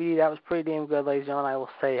this DVD, that was pretty damn good, ladies and gentlemen. I will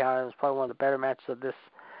say, however, it was probably one of the better matches of this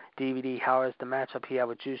DVD. However, is the matchup he had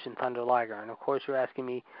with Juice and Thunder Liger. And, of course, you're asking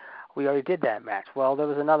me, we already did that match. Well, there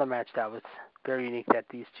was another match that was very unique that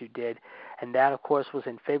these two did, and that, of course, was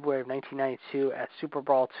in February of 1992 at Super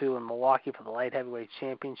Brawl 2 in Milwaukee for the Light Heavyweight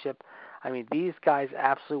Championship. I mean, these guys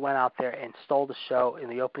absolutely went out there and stole the show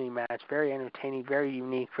in the opening match. Very entertaining, very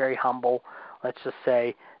unique, very humble, let's just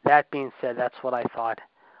say. That being said, that's what I thought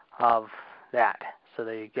of that. So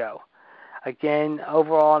there you go. Again,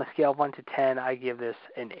 overall, on a scale of 1 to 10, I give this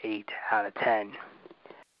an 8 out of 10.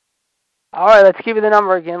 All right, let's give you the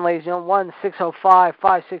number again, ladies and gentlemen.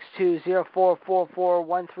 1-605-562-0444,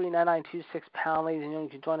 139-926-pound. Ladies and gentlemen, you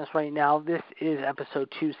can join us right now. This is episode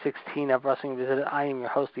 216 of Wrestling Revisited. I am your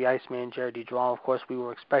host, the Iceman, Jared DeJuan. Of course, we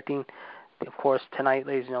were expecting, of course, tonight,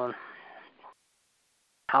 ladies and gentlemen.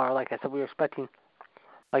 However, like I said, we were expecting,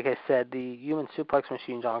 like I said, the Human Suplex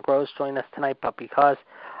Machine, John Gross, join us tonight. But because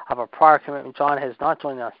of a prior commitment, John has not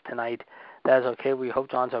joined us tonight. That is okay. We hope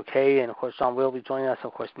John's okay. And, of course, John will be joining us,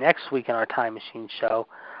 of course, next week in our Time Machine show,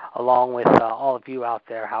 along with all of you out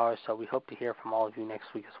there, Howard. So we hope to hear from all of you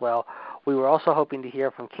next week as well. We were also hoping to hear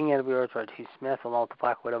from King of the Earth, Red T. Smith, along with the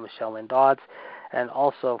Black Widow, Michelle Lynn Dodds, and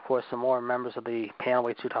also, of course, some more members of the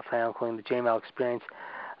Panelweight Two Top Fan, including the JML Experience,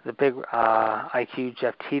 the big IQ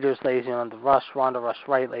Jeff Teeters, ladies and gentlemen, the Rush, Ronda Rush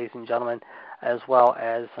Wright, ladies and gentlemen, as well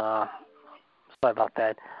as, sorry about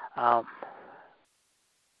that,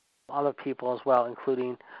 other people as well,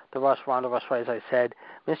 including the Rush, Ronda Rush Wright, as I said,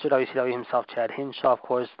 Mr. WCW himself, Chad Hinshaw, of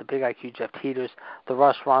course, the big IQ Jeff Teeters, the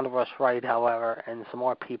Rush, Ronda Rush Wright, however, and some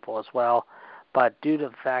more people as well. But due to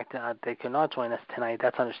the fact that they could not join us tonight,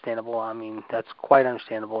 that's understandable. I mean, that's quite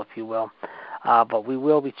understandable, if you will. But we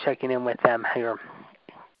will be checking in with them here.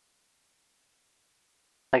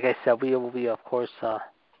 Like I said, we will be, of course,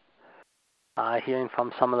 hearing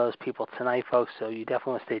from some of those people tonight, folks, so you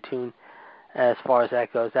definitely want to stay tuned as far as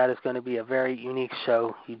that goes. That is going to be a very unique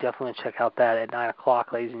show. You definitely want to check out that at 9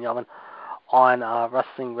 o'clock, ladies and gentlemen, on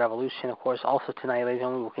Wrestling Revolution. Of course, also tonight, ladies and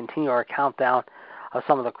gentlemen, we will continue our countdown of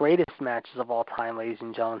some of the greatest matches of all time, ladies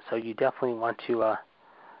and gentlemen, so you definitely want to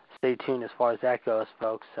stay tuned as far as that goes,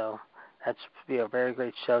 folks. So that's be a very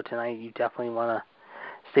great show tonight. You definitely want to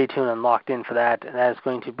stay tuned and locked in for that. And that is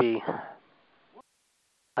going to be,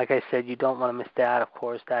 like I said, you don't want to miss that, of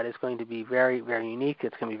course. That is going to be very, very unique.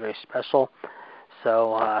 It's going to be very special.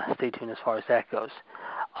 So stay tuned as far as that goes.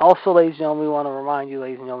 Also, ladies and gentlemen, we want to remind you,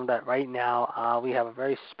 ladies and gentlemen, that right now we have a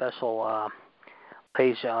very special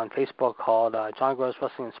page on Facebook called John Gross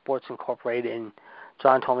Wrestling and Sports Incorporated. And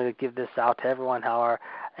John told me to give this out to everyone. However,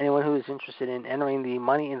 anyone who is interested in entering the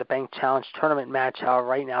Money in the Bank Challenge tournament match, however,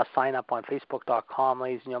 right now sign up on Facebook.com,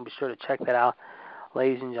 ladies and gentlemen. Be sure to check that out,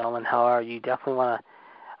 ladies and gentlemen. However, you definitely want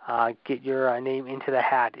to get your name into the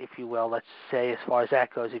hat, if you will, let's say, as far as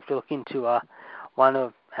that goes. If you're looking to want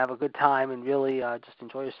to have a good time and really just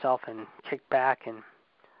enjoy yourself and kick back and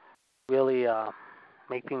really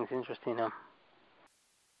make things interesting.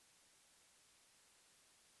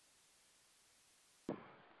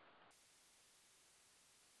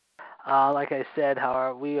 Like I said,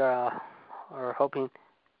 however, we are hoping,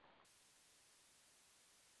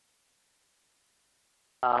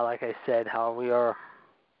 like I said, however, we are,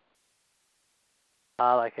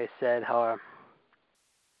 like I said, however,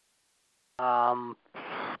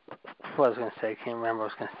 what I was going to say, I can't remember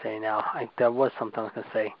what I was going to say now. There was something I was going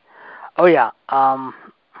to say. Oh, yeah,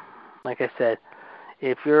 like I said,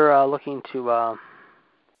 if you're looking to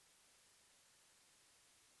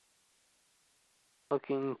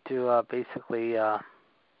basically join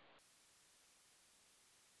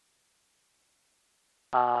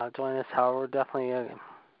us, however, we're definitely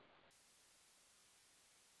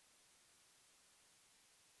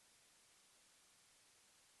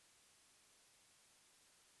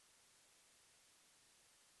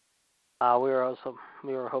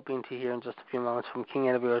We were hoping to hear in just a few moments from King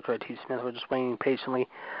NWO T. Smith. We're just waiting patiently.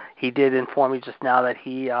 He did inform me just now that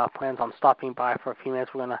he plans on stopping by for a few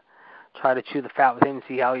minutes. We're going to try to chew the fat with him and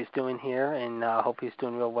see how he's doing here, and hope he's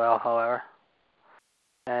doing real well, however.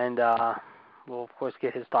 And we'll, of course,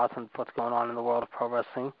 get his thoughts on what's going on in the world of pro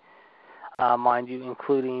wrestling. Mind you,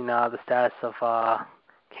 including the status of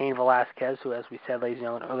Cain Velasquez, who, as we said, ladies and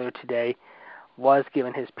gentlemen, earlier today, was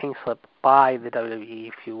given his pink slip by the WWE,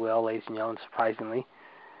 if you will, ladies and gentlemen, surprisingly.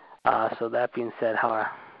 So that being said,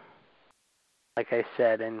 like I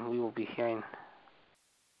said, and we will be hearing,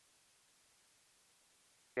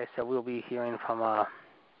 we'll be hearing from of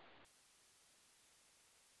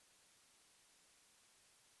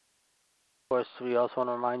course, we also want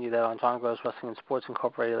to remind you that on John Gross Wrestling and Sports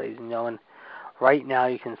Incorporated, ladies and gentlemen, right now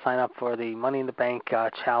you can sign up for the Money in the Bank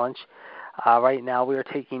challenge. Right now we are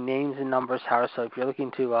taking names and numbers, Howard, so if you're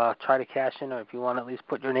looking to try to cash in, or if you want to at least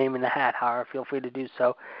put your name in the hat, Howard, feel free to do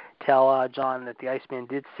so. Tell John that the Iceman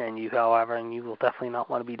did send you, however, and you will definitely not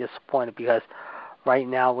want to be disappointed, because right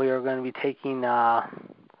now we are going to be taking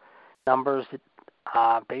numbers that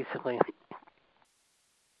basically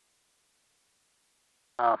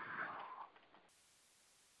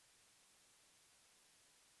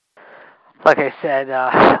like I said,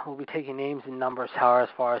 we'll be taking names and numbers, however, as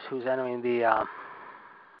far as who's entering the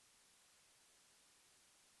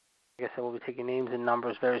like I said, we'll be taking names and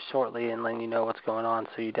numbers very shortly and letting you know what's going on,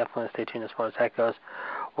 so you definitely stay tuned as far as that goes.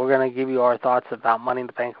 We're going to give you our thoughts about Money in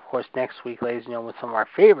the Bank, of course, next week, ladies and gentlemen, with some of our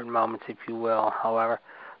favorite moments, if you will, however,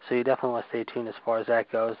 so you definitely want to stay tuned as far as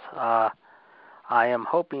that goes. I am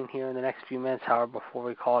hoping here in the next few minutes, however, before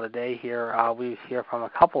we call it a day here, we hear from a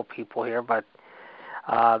couple people here, but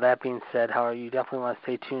that being said, however, you definitely want to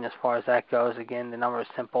stay tuned as far as that goes. Again, the number is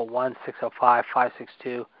simple,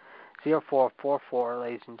 1-605-562-0444,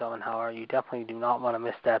 ladies and gentlemen. However, you definitely do not want to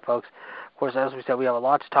miss that, folks. Of course, as we said, we have a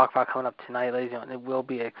lot to talk about coming up tonight, ladies and gentlemen. It will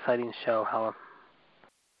be an exciting show, however.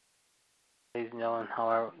 Ladies and gentlemen,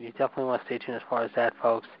 however, you definitely want to stay tuned as far as that,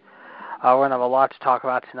 folks. We're going to have a lot to talk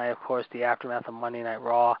about tonight, of course, the aftermath of Monday Night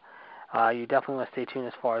Raw. You definitely want to stay tuned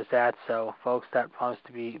as far as that. So, folks, that promises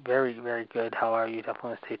to be very, very good. However, you definitely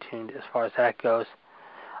want to stay tuned as far as that goes.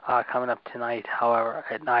 Coming up tonight, however,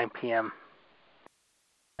 at 9 p.m.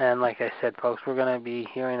 And like I said, folks, we're going to be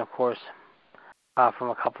hearing, of course, from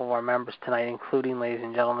a couple of our members tonight, including, ladies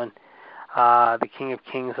and gentlemen, the King of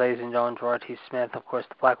Kings, ladies and gentlemen, Gerard T. Smith, of course,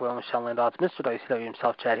 the Black Widow, Michelle Landau, Mr. WCW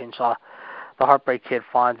himself, Chad Hinshaw, the Heartbreak Kid,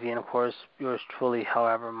 Fonzie, and, of course, yours truly,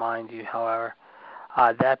 however, mind you, however.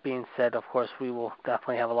 That being said, of course, we will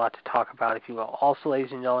definitely have a lot to talk about, if you will. Also,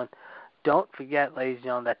 ladies and gentlemen, don't forget, ladies and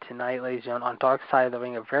gentlemen, that tonight, ladies and gentlemen, on Dark Side of the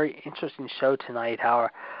Ring, a very interesting show tonight, however,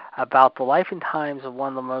 about the life and times of one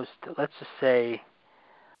of the most, let's just say,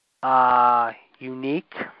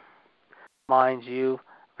 unique, mind you,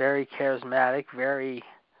 very charismatic, very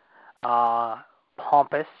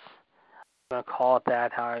pompous. I'm going to call it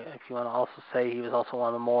that. If you want to also say he was also one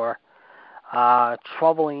of the more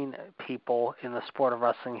troubling people in the sport of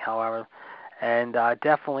wrestling, however, and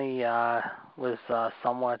definitely was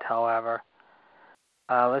somewhat, however,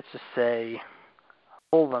 let's just say,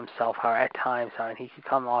 full of himself, however, at times, and he could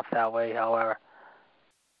come off that way, however.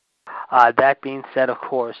 That being said, of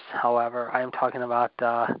course, however, I am talking about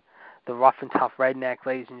the rough and tough redneck,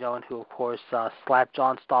 ladies and gentlemen, who, of course, slapped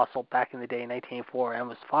John Stossel back in the day in 1984 and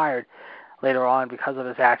was fired later on because of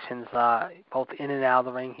his actions, both in and out of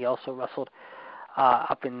the ring. He also wrestled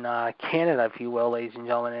up in Canada, if you will, ladies and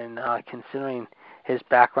gentlemen, and considering his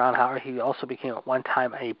background, however, he also became at one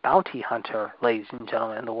time a bounty hunter, ladies and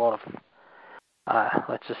gentlemen, in the world of,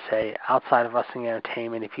 let's just say, outside of wrestling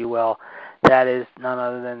entertainment, if you will. That is none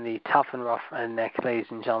other than the tough and rough redneck, ladies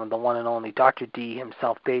and gentlemen, the one and only Dr. D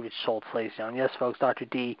himself, David Schultz, ladies and gentlemen. Yes, folks, Dr.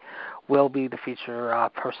 D will be the feature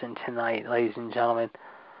person tonight, ladies and gentlemen,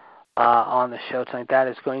 on the show tonight. That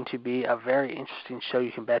is going to be a very interesting show,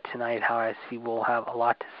 you can bet tonight, how as he will have a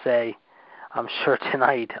lot to say, I'm sure,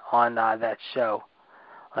 tonight on that show.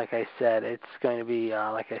 Like I said, it's going to be,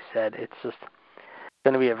 it's just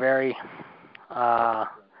going to be a very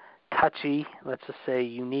touchy, let's just say,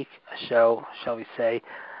 unique show, shall we say,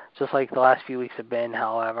 just like the last few weeks have been,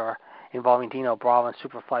 however, involving Dino Bravo and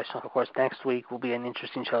Superfly Schunk. Of course, next week will be an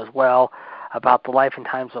interesting show as well, about the life and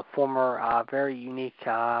times of former very unique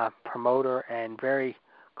promoter and very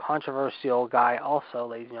controversial guy also,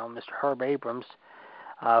 ladies and gentlemen, Mr. Herb Abrams,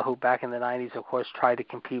 who back in the 90s, of course, tried to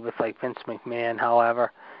compete with like Vince McMahon,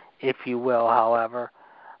 however, if you will, however,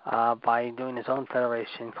 by doing his own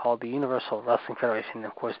federation called the Universal Wrestling Federation.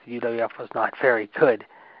 Of course, the UWF was not very good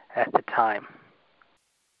at the time.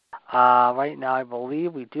 Right now, I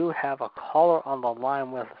believe we do have a caller on the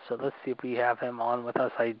line with us, so let's see if we have him on with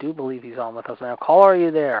us. I do believe he's on with us now. Caller, are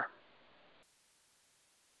you there?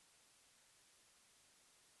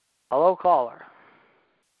 Hello, caller.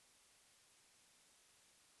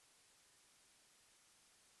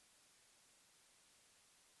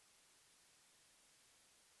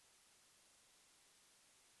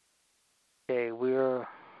 Okay, we're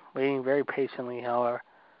waiting very patiently, however.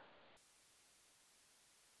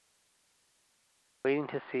 Waiting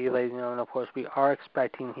to see, ladies and gentlemen. Of course, we are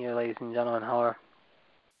expecting here, ladies and gentlemen, however.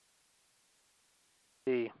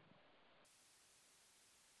 See.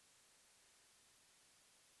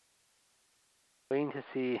 Waiting to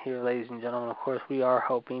see here, ladies and gentlemen. Of course, we are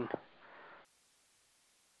hoping.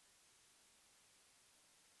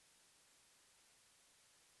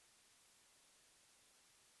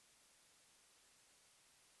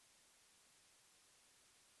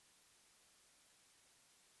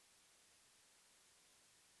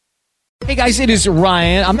 Hey guys, it is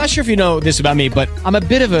Ryan. I'm not sure if you know this about me, but I'm a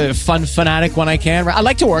bit of a fun fanatic when I can. I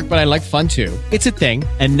like to work, but I like fun too. It's a thing.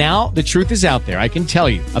 And now the truth is out there. I can tell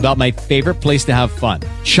you about my favorite place to have fun.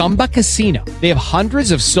 Chumba Casino. They have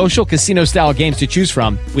hundreds of social casino style games to choose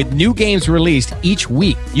from with new games released each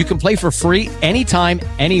week. You can play for free anytime,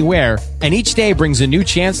 anywhere. And each day brings a new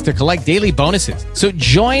chance to collect daily bonuses. So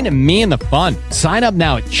join me in the fun. Sign up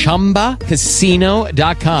now at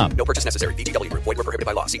ChumbaCasino.com. No purchase necessary. VGW Group. Void where prohibited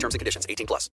by law. See terms and conditions. 18+.